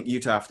don't even think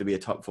Utah have to be a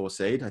top 4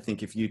 seed. I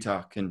think if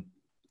Utah can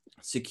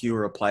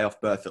secure a playoff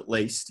berth at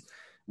least,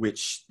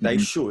 which they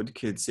should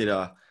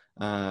consider,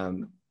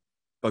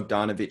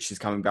 Bogdanovic is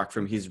coming back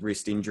from his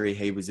wrist injury.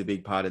 He was a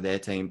big part of their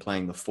team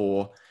playing the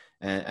 4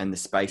 and the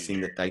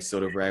spacing that they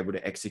sort of were able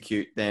to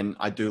execute. Then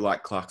I do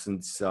like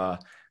Clarkson's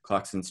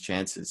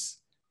chances.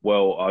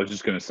 Well, I was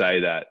just going to say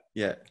that,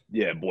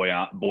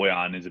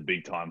 Bojan is a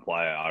big-time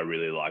player. I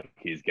really like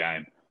his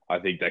game. I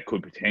think that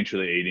could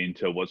potentially eat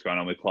into what's going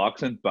on with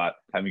Clarkson. But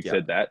having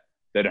said that,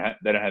 they don't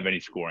have any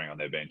scoring on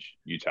their bench,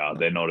 Utah.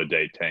 They're not a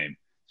deep team.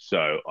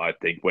 So I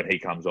think when he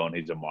comes on,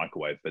 he's a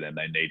microwave for them.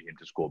 They need him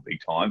to score big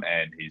time,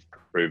 and he's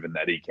proven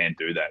that he can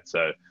do that.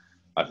 So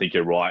I think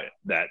you're right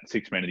that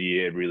six-man of the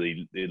year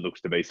it looks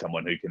to be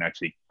someone who can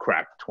actually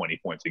crack 20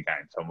 points a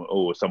game,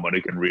 someone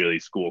who can really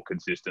score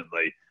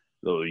consistently.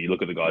 You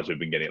look at the guys who've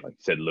been getting it, like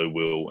you said, Lou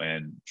Will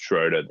and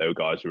Schroeder, they were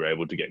guys who were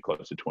able to get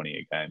close to 20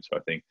 a game. So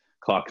I think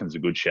Clarkson's a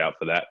good shout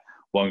for that.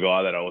 One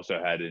guy that I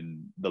also had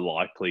in the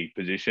likely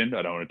position,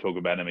 I don't want to talk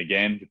about him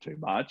again for too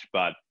much,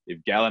 but if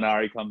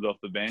Gallinari comes off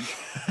the bench,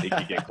 he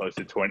could get close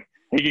to 20.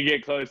 He could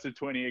get close to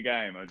 20 a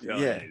game, I'm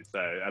telling you. So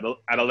at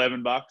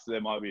 $11,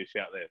 there might be a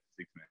shout there for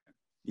six-man.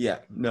 Yeah,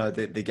 no,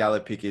 the Gallo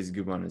pick is a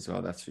good one as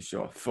well, that's for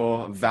sure.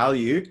 For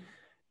value,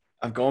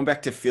 I've gone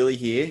back to Philly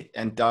here,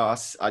 and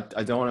Das, I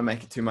don't want to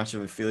make it too much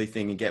of a Philly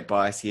thing and get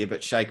biased here,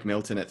 but Shake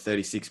Milton at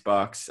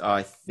 $36,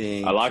 I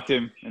think. I liked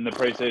him in the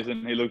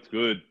preseason. He looked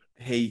good.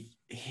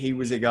 He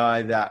was a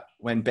guy that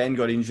when Ben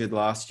got injured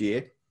last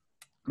year,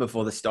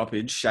 before the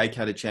stoppage, Shake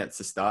had a chance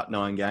to start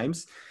 9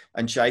 games,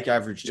 and Shake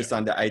averaged just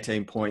under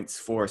 18 points,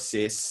 4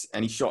 assists,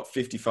 and he shot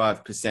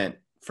 55%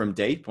 from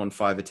deep on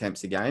 5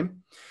 attempts a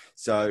game.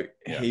 So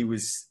he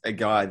was a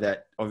guy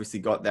that obviously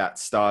got those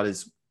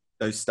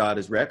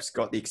starters reps,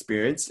 got the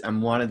experience.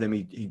 And one of them,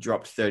 he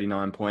dropped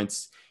 39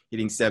 points,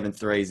 hitting 7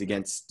 threes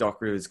against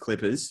Doc Rivers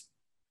Clippers.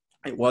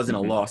 It wasn't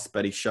a loss,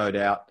 but he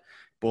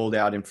balled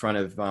out in front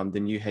of the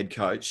new head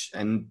coach.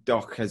 And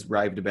Doc has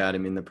raved about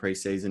him in the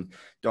preseason.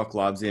 Doc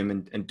loves him,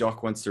 and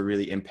Doc wants to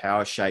really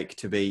empower Shake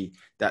to be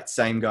that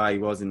same guy he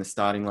was in the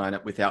starting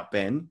lineup without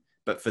Ben,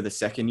 but for the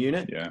second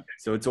unit. Yeah.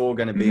 So it's all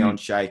going to be on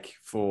Shake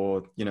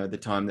for, the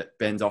time that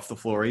Ben's off the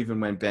floor. Even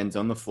when Ben's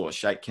on the floor,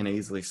 Shake can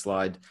easily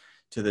slide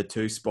to the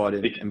 2 spot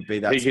and be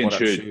that spot-up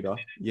shooter.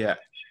 Yeah.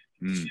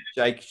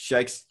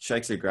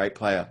 Shake's a great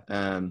player.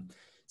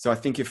 So I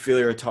think if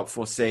Philly are a top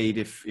 4 seed,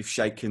 if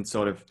Shake can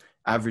sort of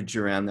average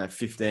around that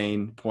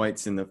 15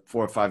 points and the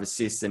 4 or 5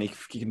 assists, and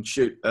if he can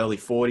shoot early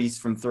 40s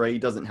from 3,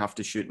 doesn't have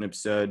to shoot an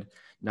absurd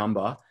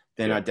number,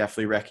 then I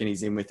definitely reckon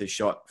he's in with a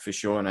shot for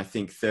sure. And I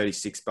think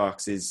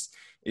 $36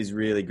 is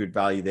really good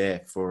value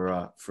there for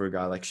a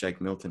guy like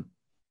Shake Milton.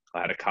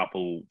 I had a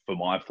couple for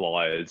my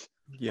Flyers.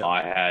 Yeah.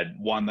 I had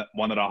one that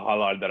I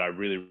highlighted that I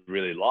really,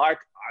 really like.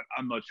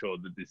 I'm not sure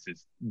that this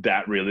is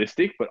that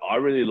realistic, but I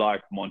really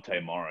like Monte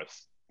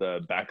Morris,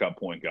 the backup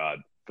point guard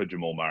for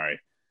Jamal Murray.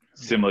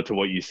 Similar to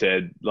what you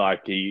said,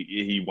 like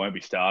he won't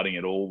be starting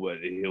at all, but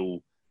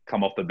he'll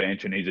come off the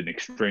bench, and he's an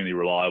extremely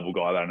reliable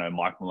guy that I know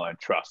Mike Malone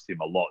trusts him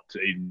a lot.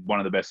 He's one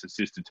of the best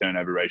assist to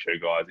turnover ratio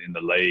guys in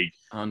the league,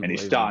 and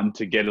he's starting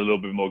to get a little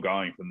bit more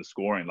going from the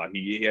scoring. Like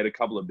he had a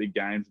couple of big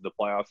games in the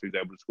playoffs. He was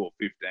able to score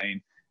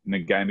 15 in the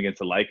game against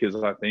the Lakers,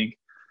 I think.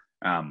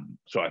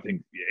 So I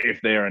think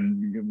if they're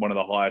in one of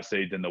the higher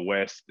seeds in the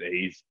West,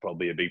 he's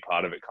probably a big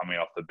part of it coming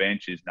off the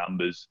bench. His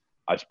numbers,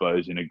 I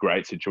suppose, in a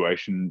great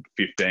situation,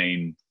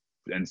 15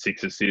 and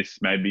 6 assists,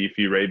 maybe a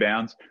few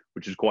rebounds,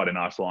 which is quite a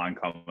nice line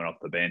coming off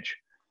the bench.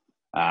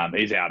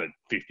 He's out at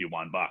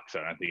 $51. So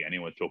I don't think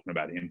anyone's talking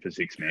about him for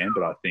 6 man,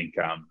 but I think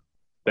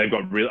they've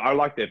got I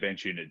like their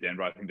bench unit,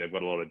 Denver. I think they've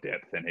got a lot of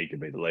depth, and he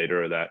could be the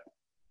leader of that.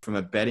 From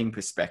a betting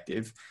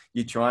perspective,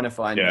 you're trying to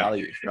find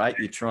value, right?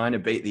 You're trying to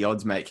beat the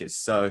odds makers.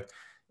 So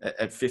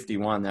at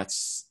 51, that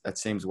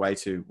seems way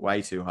too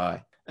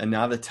high.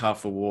 Another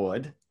tough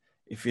award.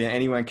 If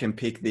anyone can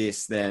pick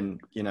this,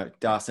 then,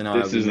 Das and I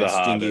will be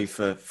asking you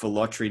for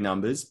lottery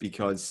numbers,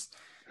 because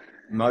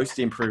most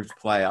improved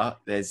player,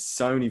 there's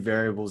so many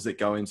variables that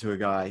go into a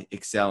guy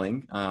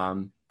excelling.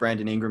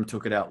 Brandon Ingram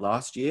took it out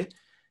last year.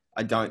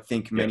 I don't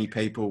think many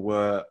people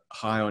were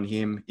high on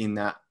him in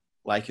that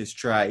Lakers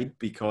trade,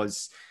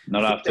 because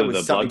not after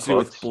the blood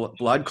clots.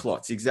 Blood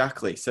clots,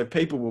 exactly. So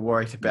people were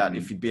worried about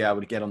if he'd be able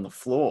to get on the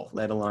floor,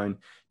 let alone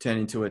turn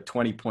into a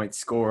 20-point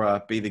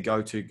scorer, be the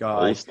go-to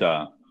guy.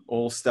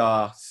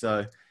 All-star.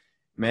 So,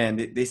 man,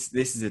 this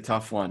is a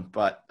tough one,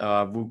 but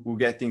we'll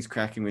get things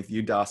cracking with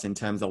you, Das, in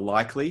terms of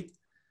likely.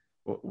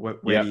 Where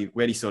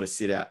do you sort of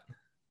sit at?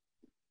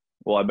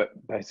 Well,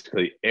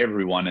 basically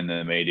everyone in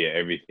the media,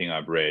 everything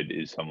I've read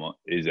is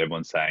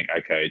everyone saying,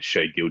 okay, it's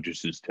Shai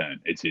Gilgeous's turn.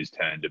 It's his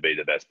turn to be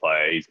the best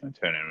player. He's going to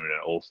turn into an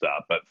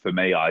all-star. But for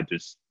me, I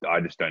just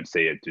don't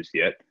see it just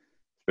yet,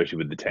 especially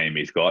with the team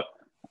he's got.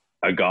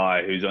 A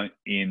guy who's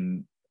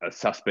in a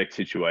suspect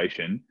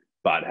situation,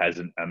 but has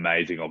an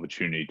amazing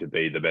opportunity to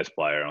be the best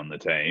player on the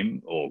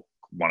team, or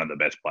one of the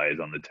best players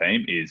on the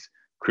team, is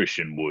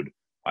Christian Wood.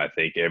 I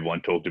think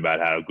everyone talked about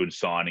how good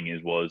signing he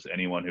was.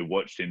 Anyone who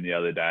watched him the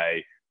other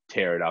day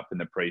tear it up in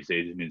the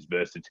preseason, his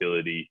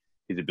versatility,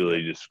 his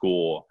ability to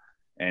score.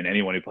 And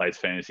anyone who plays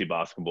fantasy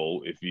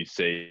basketball, if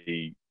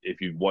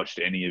you've watched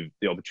any of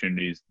the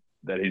opportunities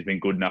that he's been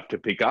good enough to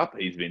pick up,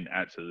 he's been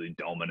absolutely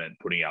dominant,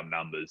 putting up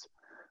numbers.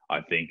 I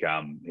think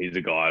he's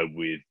a guy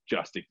with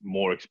just a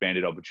more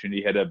expanded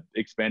opportunity. He had an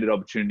expanded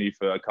opportunity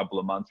for a couple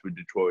of months with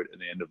Detroit at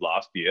the end of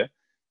last year,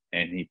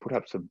 and he put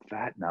up some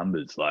fat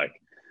numbers. Like,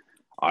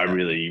 I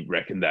really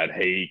reckon that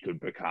he could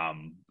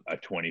become a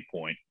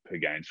 20-point per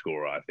game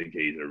scorer. I think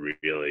he's a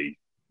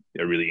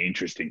really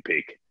interesting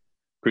pick.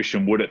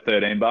 Christian Wood at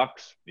 $13.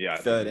 Yeah, I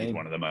think he's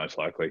one of the most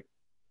likely.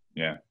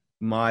 Yeah.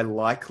 My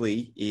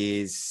likely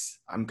is,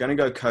 I'm going to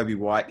go Kobe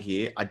White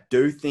here. I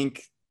do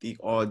think the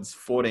odds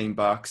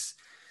 $14.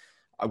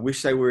 I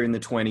wish they were in the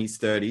 20s,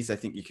 30s. I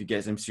think you could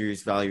get some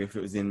serious value if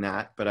it was in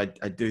that. But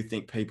I do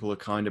think people are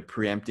kind of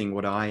preempting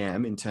what I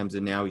am in terms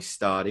of now he's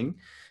starting.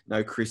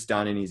 No Chris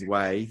Dunn in his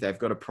way. They've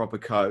got a proper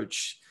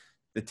coach.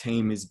 The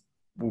team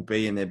will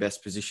be in their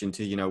best position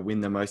to,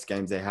 win the most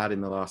games they had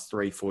in the last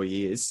 3-4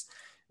 years.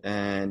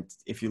 And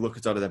if you look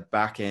at sort of the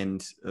back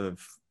end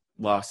of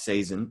last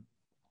season,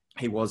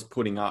 he was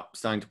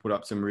starting to put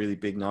up some really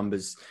big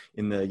numbers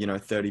in the,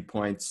 30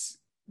 points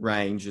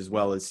range, as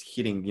well as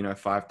hitting,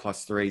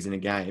 5+ threes in a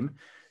game.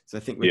 So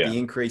I think with the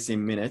increase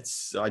in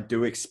minutes, I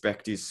do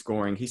expect his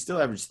scoring. He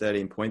still averaged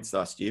 13 points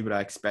last year, but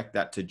I expect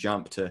that to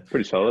jump to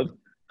pretty solid,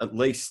 at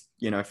least,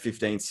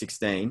 15,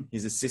 16.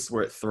 His assists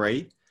were at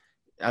 3.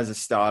 As a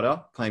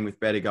starter, playing with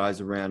better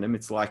guys around him,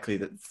 it's likely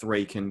that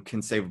 3 can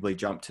conceivably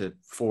jump to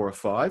 4 or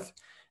 5.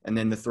 And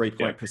then the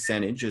 3-point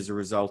percentage as a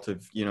result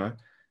of,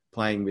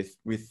 playing with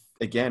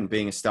again,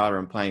 being a starter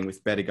and playing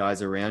with better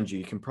guys around you,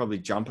 you can probably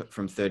jump it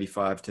from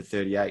 35 to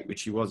 38,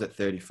 which he was at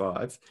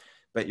 35.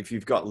 But if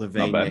you've got Not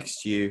Levine bad.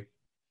 next to you,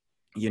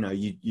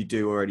 you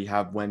do already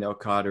have Wendell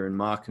Carter and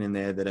Markin in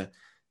there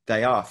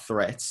they are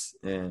threats.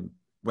 And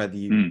whether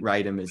you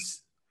rate them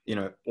as,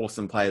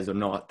 awesome players or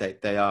not,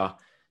 they are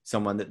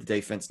someone that the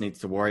defense needs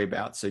to worry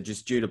about. So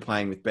just due to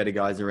playing with better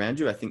guys around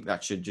you, I think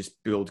that should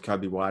just build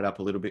Kobe White up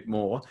a little bit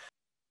more.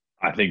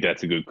 I think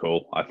that's a good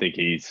call. I think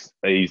he's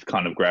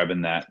kind of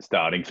grabbing that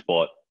starting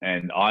spot.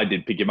 And I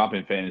did pick him up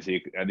in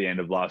fantasy at the end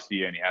of last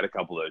year, and he had a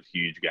couple of those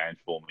huge games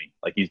for me.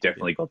 Like, he's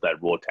definitely got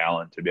that raw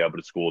talent to be able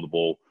to score the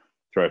ball,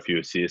 throw a few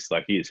assists.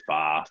 Like, he is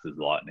fast as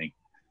lightning.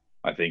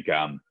 I think,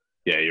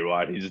 you're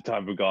right. He's the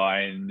type of guy,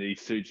 and he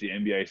suits the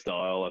NBA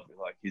style. I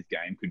feel like his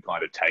game could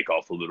kind of take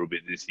off a little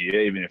bit this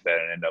year, even if they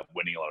don't end up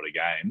winning a lot of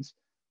games.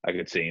 I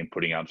could see him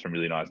putting up some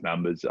really nice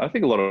numbers. I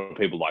think a lot of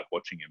people like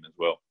watching him as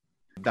well.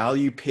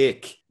 Value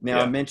pick.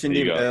 Now, I mentioned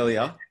him go.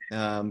 earlier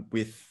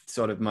with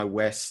sort of my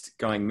West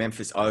going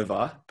Memphis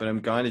over, but I'm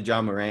going to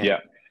Ja Morant. Yeah.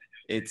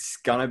 It's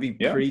going to be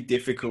pretty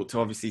difficult to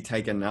obviously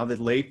take another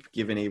leap,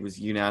 given he was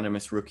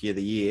unanimous Rookie of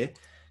the Year.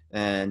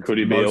 And could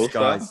he be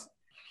All-Star? guys,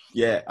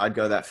 yeah, I'd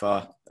go that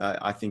far.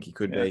 I think he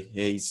could be.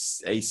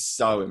 He's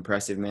so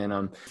impressive,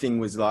 man. Thing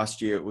was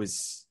last year, it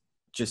was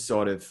just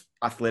sort of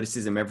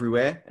athleticism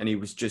everywhere, and he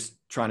was just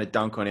trying to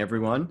dunk on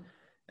everyone.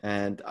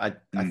 And I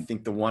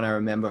think the one I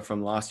remember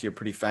from last year,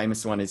 pretty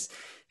famous one, is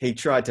he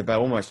tried to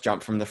almost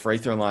jump from the free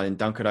throw line and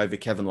dunk it over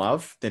Kevin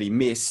Love that he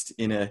missed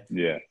in a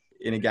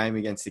game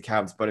against the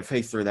Cavs. But if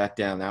he threw that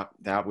down,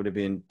 that would have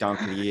been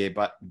dunk of the year.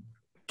 But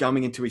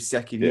coming into his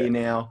second year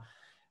now,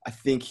 I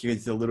think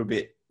he's a little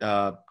bit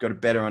got a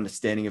better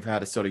understanding of how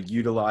to sort of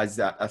utilize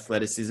that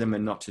athleticism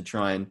and not to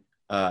try and,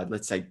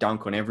 let's say,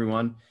 dunk on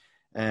everyone.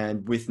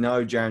 And with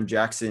no Jaren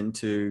Jackson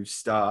to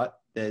start,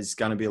 there's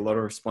going to be a lot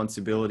of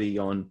responsibility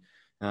on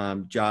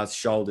Ja's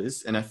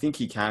shoulders, and I think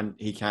he can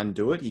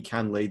do it. He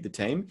can lead the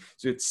team.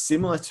 So it's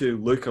similar to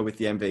Luka with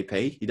the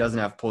MVP. He doesn't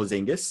have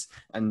Porzingis,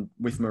 and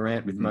with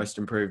Morant with most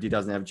improved, he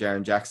doesn't have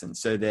Jaren Jackson.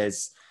 So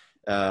there's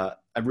a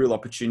real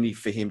opportunity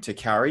for him to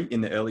carry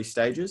in the early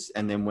stages,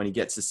 and then when he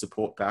gets the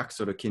support back,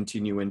 sort of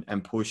continue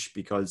and push.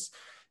 Because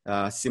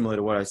similar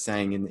to what I was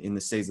saying in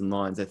the season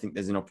lines, I think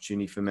there's an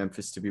opportunity for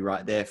Memphis to be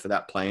right there for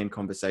that play-in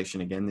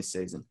conversation again this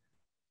season.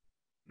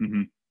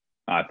 Mm-hmm.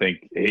 I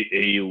think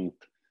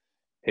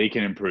he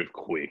can improve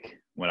quick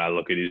when I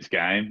look at his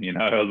game.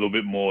 A little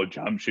bit more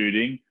jump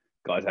shooting.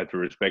 Guys have to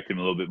respect him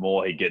a little bit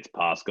more. He gets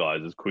past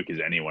guys as quick as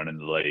anyone in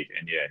the league.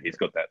 And he's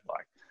got that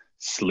like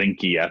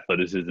slinky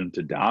athleticism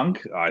to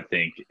dunk, I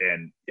think.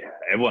 And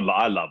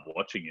I love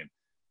watching him.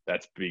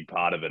 That's a big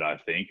part of it, I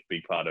think.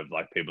 Big part of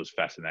like people's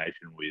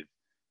fascination with,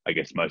 I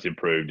guess, most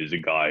improved is a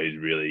guy who's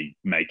really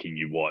making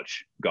you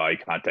watch. Guy you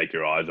can't take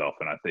your eyes off.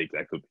 And I think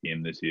that could be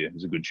him this year.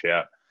 It's a good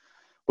shout.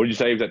 What did you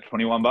say? He was at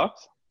 $21?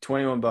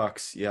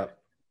 $21, yep.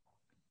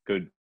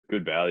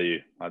 Good value.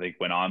 I think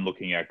when I'm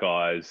looking at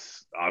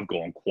guys, I've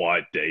gone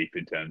quite deep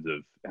in terms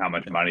of how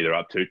much money they're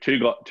up to. Two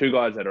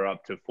guys that are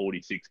up to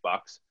 $46.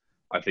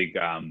 I think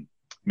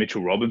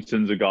Mitchell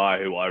Robinson's a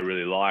guy who I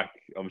really like.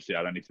 Obviously,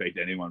 I don't expect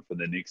anyone from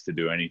the Knicks to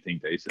do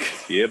anything decent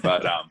this year,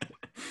 but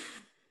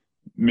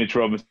Mitch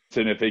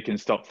Robinson, if he can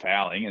stop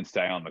fouling and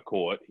stay on the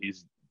court,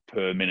 his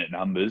per minute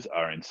numbers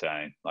are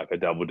insane. Like a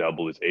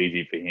double-double is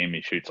easy for him.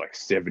 He shoots like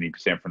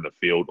 70% from the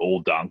field,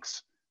 all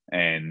dunks.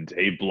 And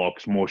he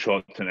blocks more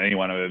shots than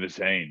anyone I've ever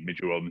seen.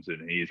 Mitchell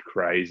Robinson, he is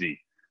crazy.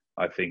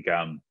 I think,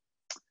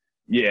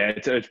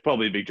 it's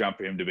probably a big jump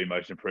for him to be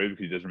most improved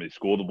because he doesn't really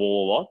score the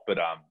ball a lot. But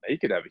he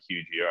could have a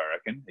huge year, I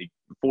reckon.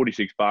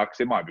 $46,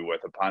 it might be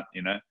worth a punt,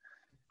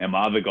 And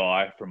my other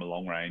guy from a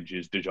long range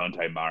is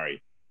DeJounte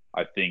Murray.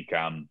 I think,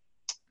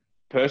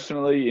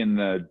 personally, in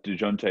the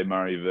DeJounte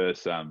Murray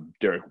versus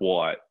Derek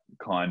White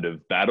kind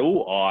of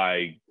battle,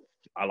 I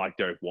like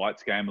Derek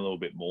White's game a little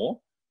bit more.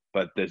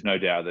 But there's no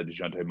doubt that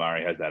DeJounte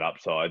Murray has that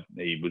upside.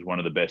 He was one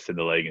of the best in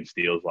the league in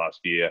steals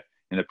last year.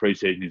 In the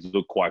preseason, he's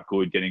looked quite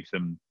good, getting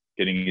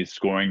his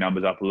scoring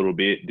numbers up a little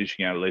bit,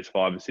 dishing out at least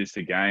 5 assists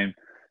a game.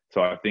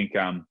 So I think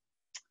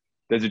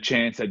there's a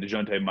chance that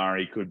DeJounte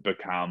Murray could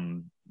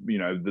become,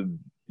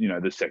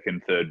 the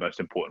second, third most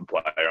important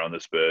player on the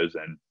Spurs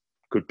and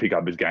could pick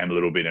up his game a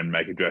little bit and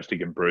make a drastic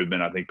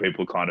improvement. I think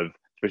people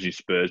especially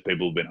Spurs,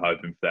 people have been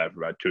hoping for that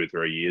for about 2 or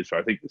 3 years. So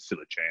I think there's still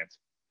a chance.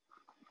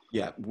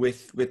 Yeah,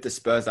 with the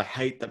Spurs, I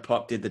hate that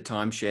Pop did the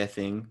timeshare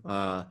thing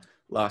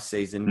last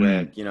season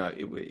where,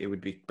 it would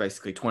be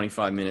basically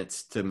 25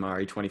 minutes to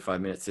Murray,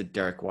 25 minutes to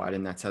Derek White,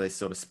 and that's how they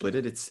sort of split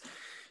it.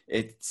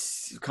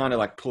 It's kind of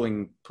like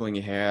pulling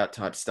your hair out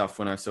type stuff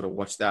when I sort of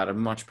watch that. I'd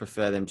much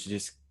prefer them to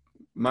just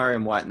Murray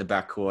and White in the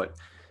backcourt,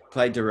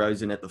 play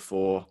DeRozan at the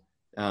 4,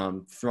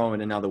 throw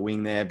in another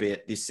wing there, be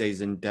it this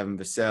season Devin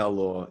Vassell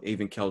or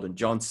even Keldon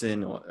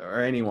Johnson or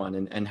anyone,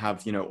 and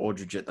have,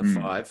 Aldridge at the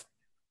 5.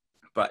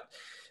 But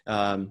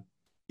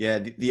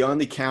the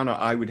only counter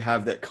I would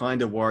have that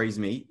kind of worries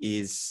me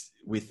is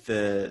with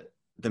the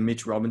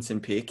Mitch Robinson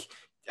pick.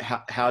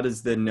 How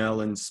does the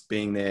Nerlens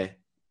being there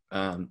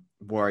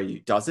worry you?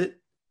 Does it?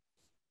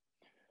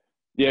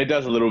 Yeah, it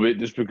does a little bit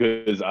just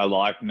because I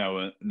like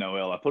Noel.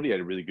 I thought he had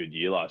a really good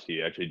year last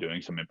year, actually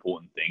doing some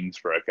important things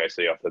for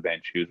OKC off the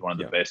bench. He was one of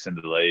the Yeah. best in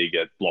the league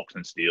at blocks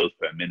and steals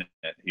per minute.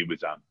 He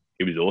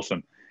was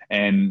awesome.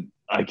 And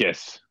I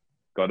guess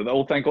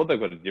thank God they've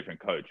got a different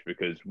coach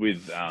because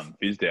with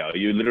Fizdale,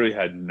 you literally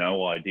had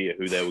no idea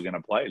who they were going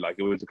to play. Like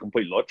it was a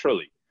complete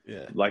lottery.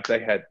 Yeah. Like they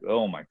had,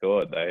 oh my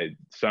God, they had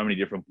so many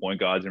different point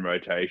guards in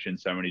rotation,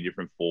 so many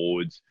different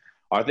forwards.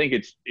 I think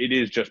it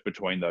is just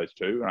between those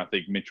two, and I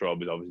think Mitch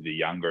Rob is obviously the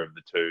younger of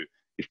the two.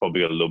 He's probably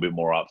got a little bit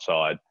more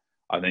upside.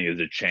 I think there's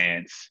a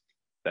chance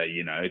that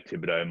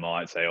Thibodeau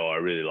might say, "Oh, I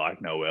really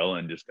like Noel,"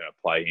 and just going to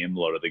play him a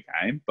lot of the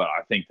game. But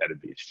I think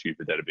that'd be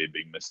stupid. That'd be a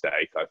big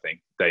mistake. I think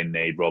they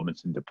need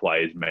Robinson to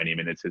play as many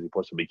minutes as he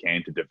possibly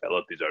can to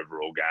develop his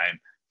overall game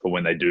for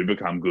when they do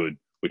become good,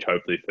 which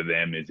hopefully for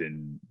them is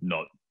in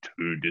not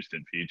too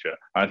distant future.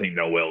 I think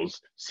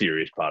Noel's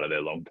serious part of their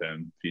long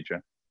term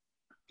future.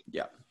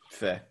 Yeah.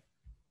 Fair.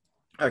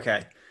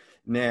 Okay.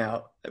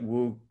 Now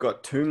we've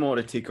got two more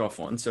to tick off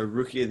on. So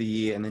Rookie of the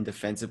Year and then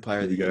Defensive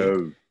Player Here of we the Year.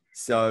 go.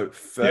 So Yeah.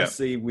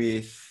 firstly,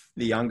 with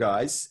the young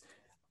guys,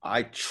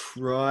 I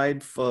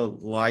tried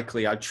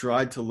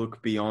to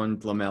look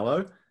beyond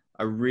LaMelo.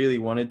 I really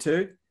wanted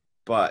to,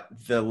 but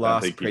the Don't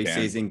last think you can.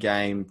 preseason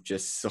game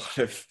just sort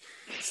of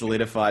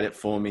solidified it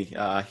for me.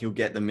 He'll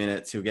get the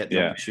minutes. He'll get the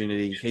Yeah.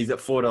 opportunity. He's at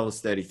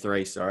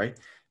 $4.33. Sorry.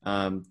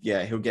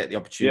 Yeah, he'll get the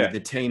opportunity. Yeah. The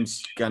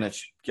team's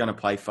gonna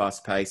play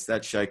fast pace.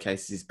 That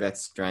showcases his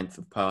best strength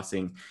of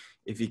passing.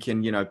 If he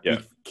can, Yeah. be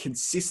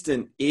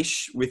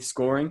consistent-ish with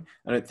scoring,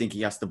 I don't think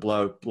he has to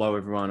blow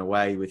everyone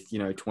away with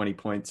 20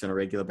 points on a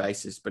regular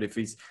basis. But if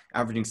he's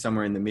averaging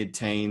somewhere in the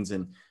mid-teens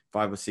and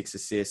 5 or 6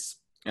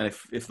 assists, and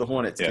if the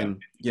Hornets Yeah.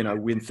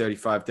 can win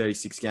 35,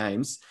 36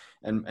 games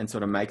and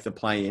sort of make the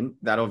play in,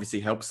 that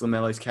obviously helps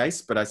LaMelo's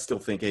case. But I still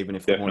think even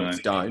if the Hornets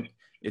Definitely. don't,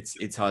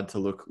 it's hard to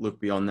look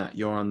beyond that.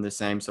 You're on the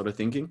same sort of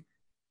thinking?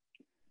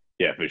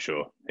 Yeah, for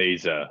sure.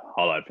 He's a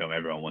highlight film.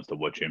 Everyone wants to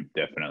watch him.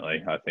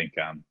 Definitely. I think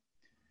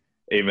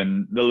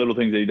even the little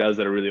things that he does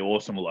that are really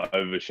awesome will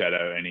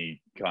overshadow any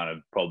kind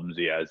of problems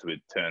he has with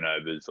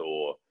turnovers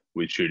or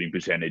with shooting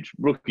percentage.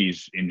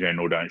 Rookies in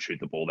general don't shoot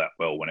the ball that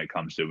well when it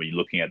comes to when you're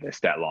looking at their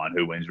stat line,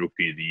 who wins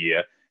Rookie of the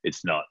Year.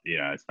 It's not,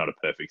 it's not a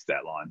perfect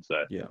stat line.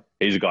 So Yeah.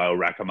 he's a guy who'll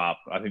rack them up.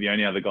 I think the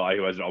only other guy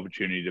who has an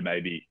opportunity to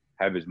maybe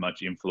have as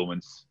much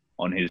influence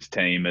on his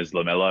team as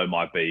LaMelo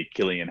might be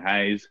Killian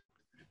Hayes.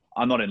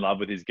 I'm not in love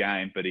with his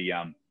game, but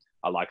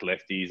I like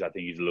lefties. I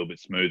think he's a little bit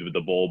smooth with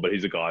the ball, but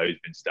he's a guy who's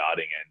been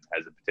starting and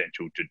has the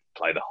potential to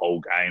play the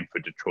whole game for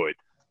Detroit.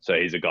 So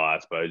he's a guy, I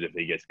suppose, if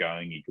he gets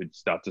going, he could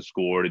start to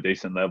score at a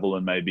decent level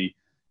and maybe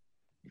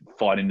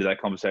fight into that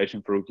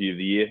conversation for Rookie of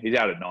the Year. He's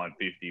out at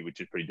 950, which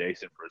is pretty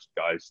decent for a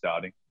guy who's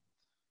starting.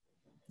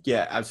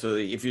 Yeah,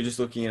 absolutely. If you're just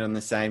looking at on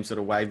the same sort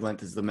of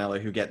wavelength as LaMelo,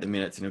 who'll get the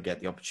minutes and he'll get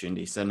the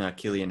opportunity. So no,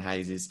 Killian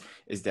Hayes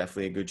is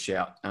definitely a good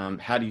shout.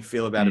 How do you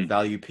feel about a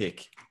value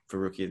pick for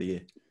Rookie of the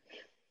Year?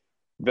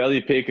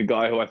 Value pick, a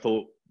guy who I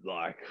thought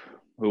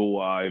who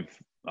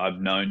I've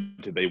known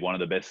to be one of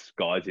the best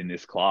guys in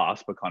this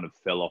class, but kind of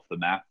fell off the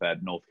map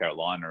at North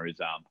Carolina is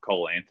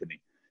Cole Anthony.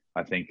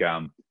 I think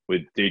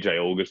with DJ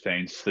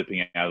Augustine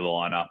slipping out of the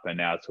lineup and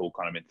now it's all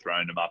kind of been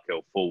thrown to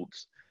Markelle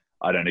Fultz,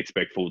 I don't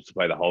expect Fultz to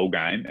play the whole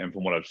game. And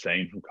from what I've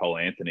seen from Cole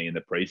Anthony in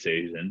the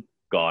preseason,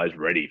 guy's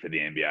ready for the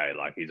NBA.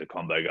 Like he's a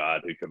combo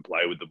guard who can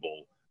play with the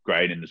ball,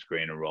 great in the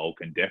screen and roll,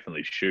 can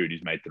definitely shoot.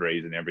 He's made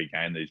threes in every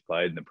game that he's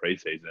played in the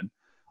preseason.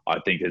 I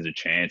think there's a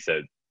chance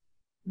that,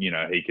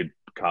 he could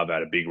carve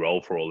out a big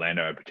role for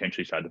Orlando and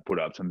potentially start to put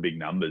up some big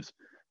numbers.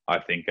 I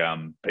think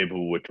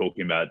people were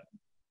talking about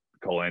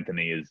Cole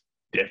Anthony is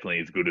definitely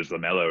as good as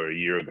LaMelo a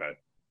year ago.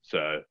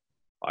 So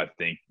I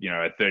think,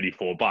 at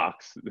 $34,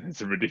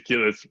 it's a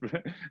ridiculous,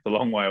 it's a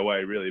long way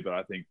away really, but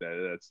I think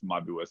that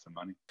might be worth some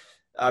money.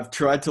 I've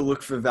tried to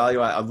look for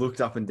value. I've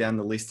looked up and down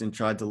the list and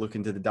tried to look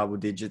into the double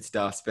digit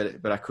stuff,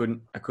 but I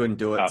couldn't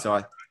do it.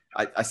 So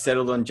I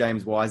settled on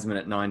James Wiseman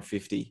at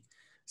 950.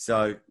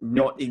 So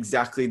not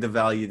exactly the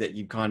value that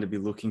you'd kind of be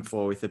looking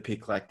for with a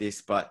pick like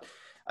this, but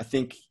I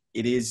think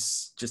it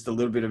is just a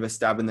little bit of a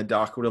stab in the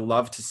dark. Would have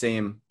loved to see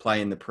him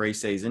play in the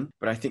preseason,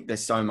 but I think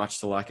there's so much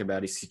to like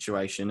about his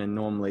situation. And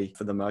normally,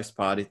 for the most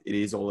part, it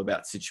is all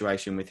about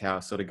situation with how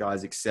sort of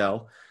guys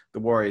excel. The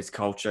Warriors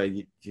culture,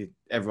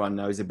 everyone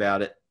knows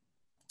about it.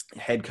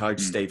 Head coach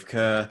Steve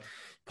Kerr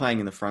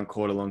playing in the front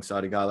court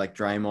alongside a guy like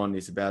Draymond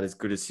is about as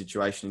good a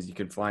situation as you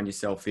could find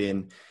yourself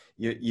in.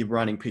 You're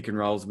running pick and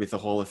rolls with a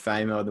Hall of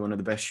Famer, one of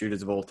the best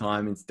shooters of all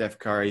time, and Steph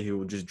Curry, who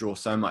will just draw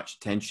so much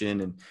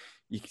attention. And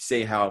you can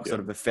see how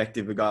sort of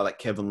effective a guy like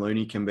Kevin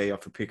Looney can be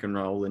off a pick and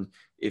roll. And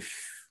if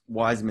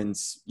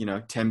Wiseman's,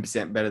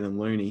 10% better than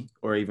Looney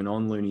or even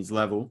on Looney's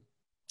level,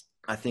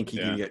 I think he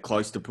can get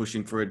close to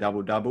pushing for a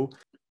double-double.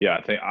 Yeah,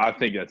 I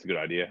think that's a good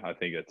idea. I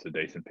think that's a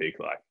decent pick.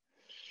 Like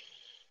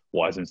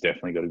Wiseman's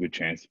definitely got a good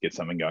chance to get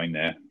something going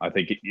there. I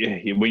think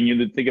when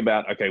you think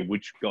about, okay,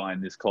 which guy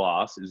in this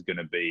class is going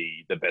to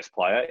be the best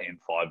player in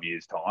 5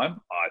 years' time,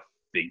 I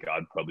think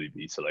I'd probably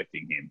be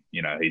selecting him.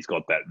 He's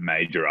got that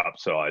major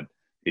upside.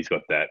 He's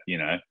got that,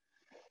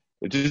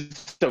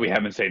 Just that we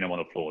haven't seen him on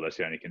the floor. That's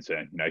the only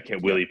concern.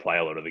 Will he play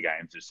a lot of the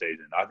games this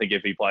season? I think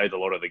if he plays a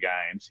lot of the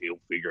games, he'll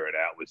figure it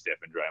out with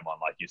Steph and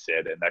Draymond, like you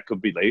said, and that could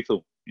be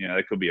lethal.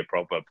 That could be a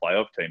proper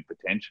playoff team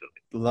potentially.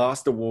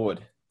 Last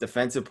award,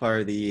 Defensive Player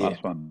of the Year.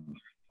 Last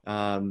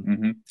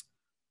one.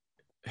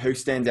 Who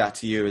stands out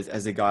to you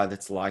as a guy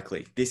that's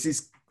likely? This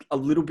is a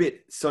little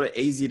bit sort of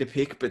easy to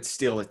pick, but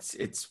still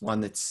it's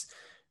one that's,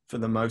 for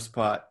the most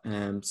part,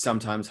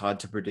 sometimes hard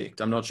to predict.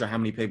 I'm not sure how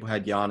many people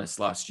had Giannis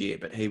last year,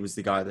 but he was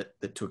the guy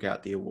that took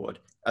out the award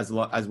as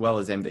well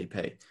as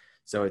MVP.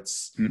 So it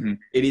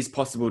is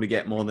possible to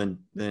get more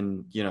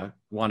than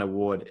one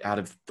award out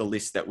of the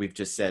list that we've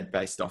just said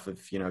based off of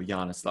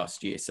Giannis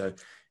last year. So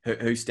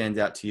who stands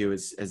out to you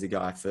as a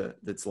guy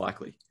that's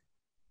likely?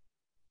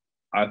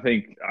 I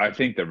think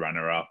the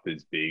runner-up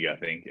is big. I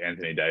think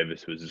Anthony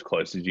Davis was as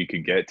close as you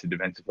could get to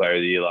Defensive Player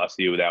of the Year last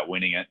year without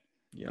winning it.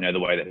 Yep. The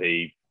way that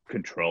he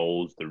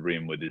controls the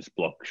rim with his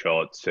block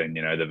shots and,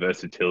 the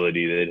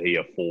versatility that he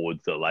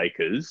affords the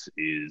Lakers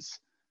is,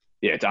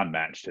 it's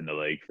unmatched in the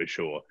league for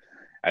sure.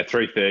 At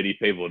 330,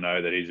 people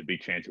know that he's a big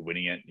chance of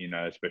winning it,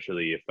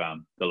 especially if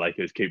the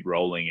Lakers keep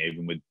rolling,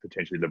 even with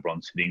potentially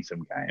LeBron sitting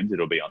some games.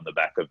 It'll be on the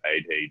back of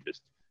AD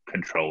just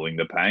controlling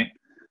the paint.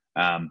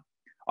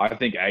 I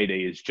think AD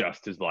is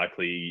just as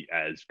likely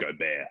as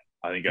Gobert.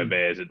 I think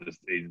Gobert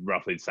is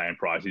roughly the same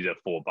price. He's at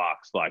 $4.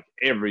 Like,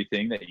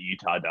 everything that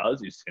Utah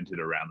does is centered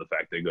around the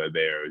fact that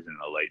Gobert is an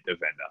elite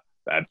defender.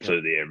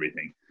 Absolutely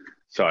everything.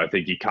 So I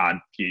think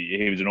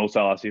he was an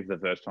all-star last year for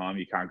the first time.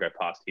 You can't go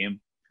past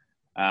him.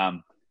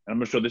 And I'm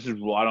not sure, this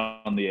is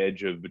right on the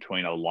edge of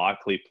between a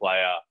likely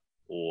player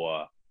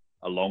or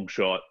a long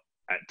shot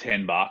at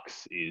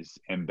 $10 is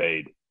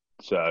Embiid.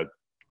 So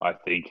I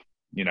think,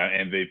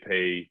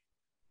 MVP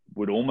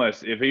would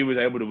almost, if he was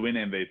able to win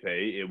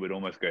MVP, it would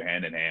almost go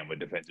hand in hand with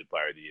Defensive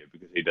Player of the Year,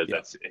 because he does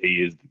that.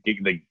 He is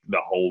the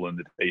hole in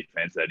the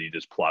defense that he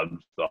just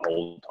plugs the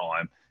whole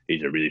time.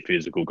 He's a really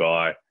physical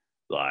guy.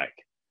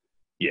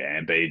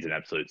 Embiid's an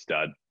absolute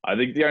stud. I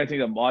think the only thing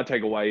that might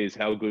take away is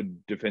how good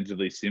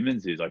defensively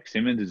Simmons is. Like,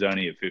 Simmons is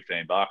only at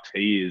 $15.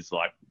 He is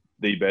like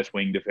the best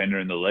wing defender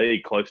in the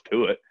league, close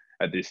to it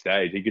at this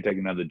stage. He could take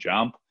another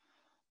jump.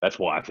 That's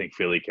why I think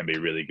Philly can be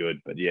really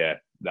good. But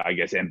I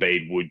guess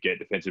Embiid would get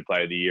Defensive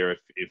Player of the Year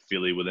if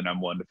Philly were the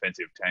number one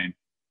defensive team.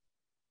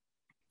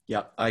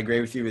 Yeah, I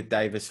agree with you with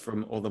Davis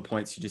from all the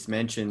points you just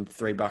mentioned.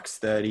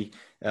 $3.30.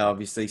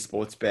 Obviously,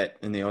 Sportsbet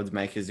and the odds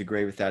makers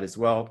agree with that as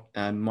well.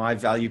 My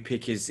value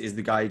pick is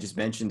the guy you just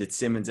mentioned. It's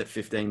Simmons at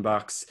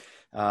 $15.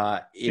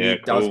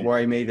 It does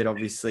worry me that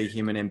obviously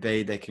him and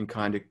Embiid, they can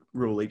kind of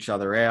rule each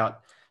other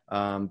out.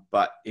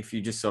 But if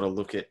you just sort of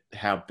look at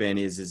how Ben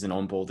is as an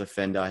on-ball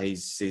defender,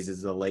 he's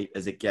as elite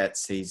as it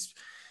gets. He's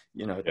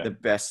the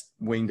best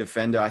wing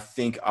defender. I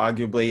think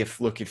arguably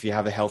if you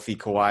have a healthy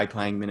Kawhi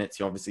playing minutes,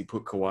 you obviously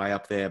put Kawhi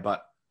up there,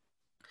 but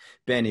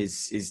Ben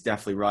is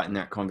definitely right in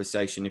that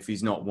conversation. If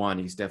he's not one,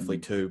 he's definitely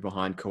two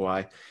behind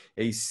Kawhi.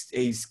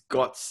 He's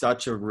got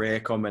such a rare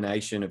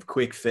combination of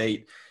quick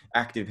feet,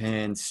 active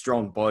hands,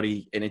 strong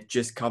body, and it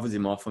just covers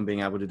him off on being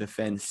able to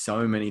defend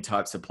so many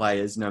types of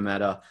players, no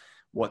matter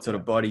what sort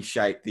of body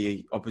shape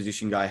the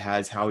opposition guy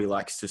has, how he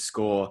likes to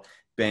score.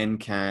 Ben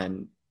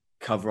can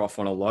cover off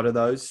on a lot of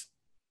those.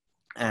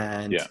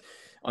 And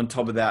on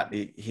top of that,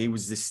 he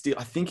was the steal.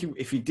 I think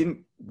if he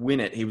didn't win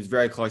it, he was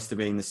very close to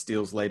being the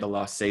steals leader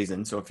last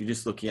season. So if you're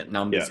just looking at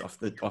numbers off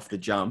the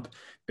jump,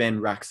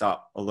 Ben racks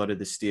up a lot of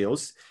the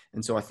steals.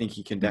 And so I think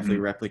he can definitely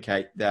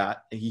replicate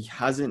that. He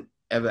hasn't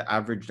ever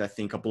averaged, I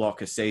think, a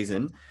block a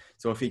season.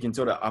 So if he can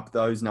sort of up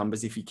those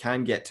numbers, if he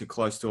can get to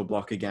close to a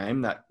block a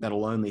game,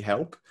 that'll only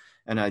help.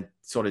 And I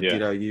sort of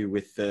ditto you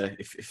with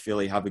if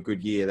Philly have a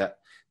good year,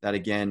 that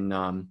again,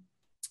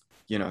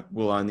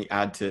 will only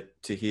add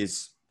to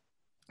his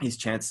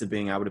chance of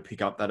being able to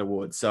pick up that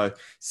award. So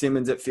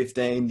Simmons at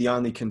 15. The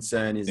only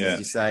concern is, as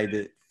you say,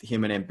 that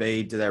him and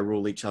Embiid, do they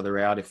rule each other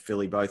out if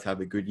Philly both have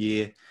a good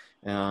year?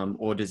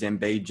 Or does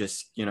Embiid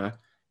just,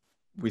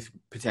 with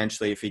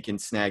potentially, if he can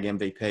snag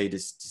MVP,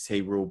 does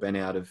he rule Ben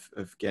out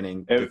of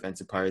getting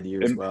Defensive Player of the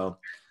Year as well?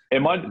 It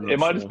might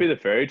just be the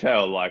fairy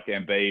tale. Like,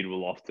 Embiid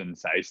will often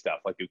say stuff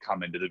like, he'll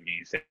come into the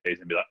beginning of the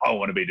season and be like, I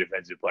want to be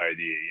Defensive Player of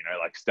the Year,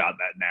 like start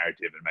that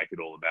narrative and make it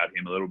all about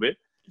him a little bit.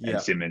 Yeah.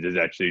 And Simmons is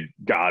actually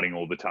guarding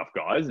all the tough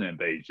guys, and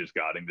Embiid's just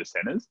guarding the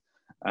centers.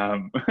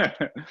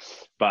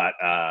 But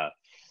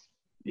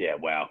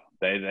wow,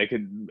 they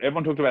could.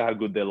 Everyone talked about how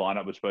good their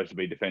lineup was supposed to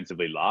be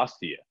defensively last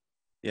year.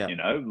 Yeah,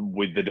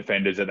 with the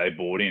defenders that they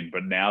brought in.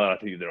 But now that I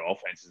think their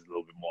offense is a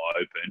little bit more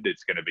opened,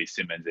 it's going to be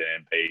Simmons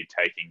and Embiid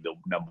taking the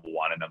number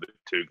one and number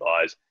two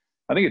guys.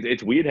 I think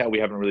it's weird how we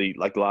haven't really,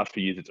 like the last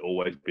few years, it's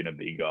always been a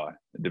big guy,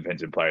 the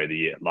Defensive Player of the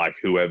Year. Like,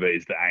 whoever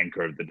is the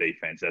anchor of the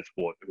defense, that's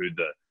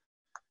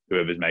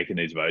whoever's making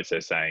these votes,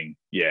 they're saying,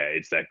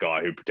 it's that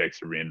guy who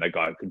protects the rim, that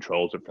guy who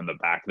controls it from the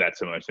back.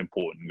 That's the most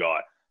important guy.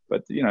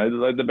 But,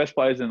 the best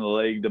players in the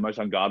league, the most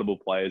unguardable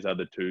players are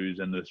the twos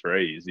and the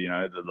threes, the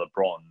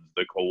LeBrons,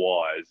 the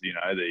Kawhis,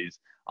 these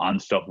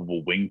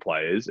unstoppable wing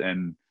players.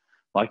 And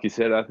like you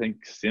said, I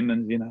think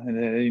Simmons, you're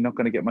not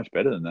going to get much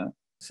better than that.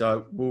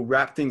 So we'll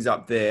wrap things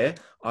up there.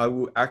 I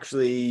will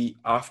actually,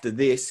 after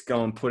this,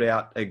 go and put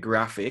out a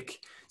graphic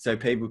so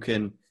people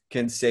can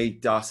see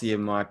Darcy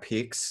and my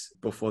picks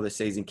before the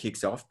season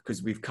kicks off,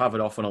 because we've covered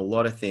off on a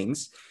lot of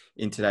things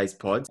in today's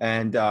pod.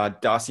 And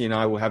Darcy and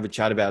I will have a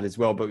chat about it as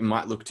well, but we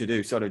might look to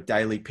do sort of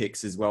daily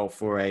picks as well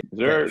for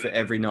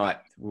every night.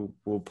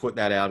 We'll put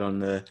that out on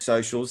the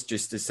socials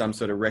just as some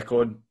sort of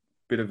record,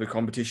 bit of a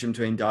competition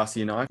between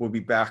Darcy and I. We'll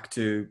be back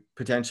to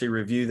potentially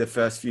review the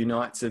first few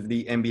nights of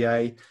the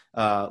NBA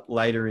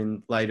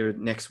later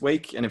next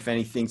week. And if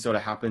anything sort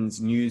of happens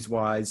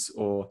news-wise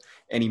or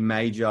any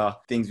major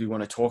things we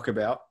want to talk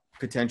about,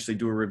 potentially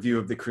do a review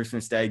of the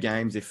Christmas Day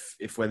games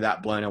if we're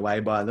that blown away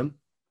by them.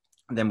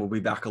 Then we'll be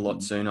back a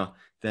lot sooner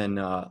than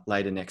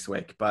later next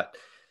week. But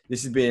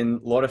this has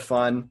been a lot of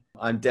fun.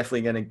 I'm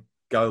definitely going to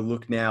go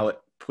look now at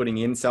putting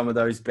in some of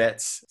those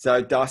bets.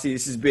 So, Darcy,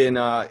 this has been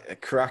a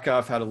cracker.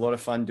 I've had a lot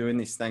of fun doing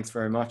this. Thanks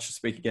very much.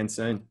 Speak again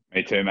soon.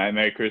 Me too, mate.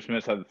 Merry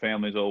Christmas. Hope the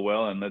family's all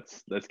well, and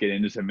let's get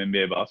into some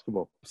NBA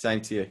basketball. Same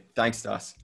to you. Thanks, Darcy.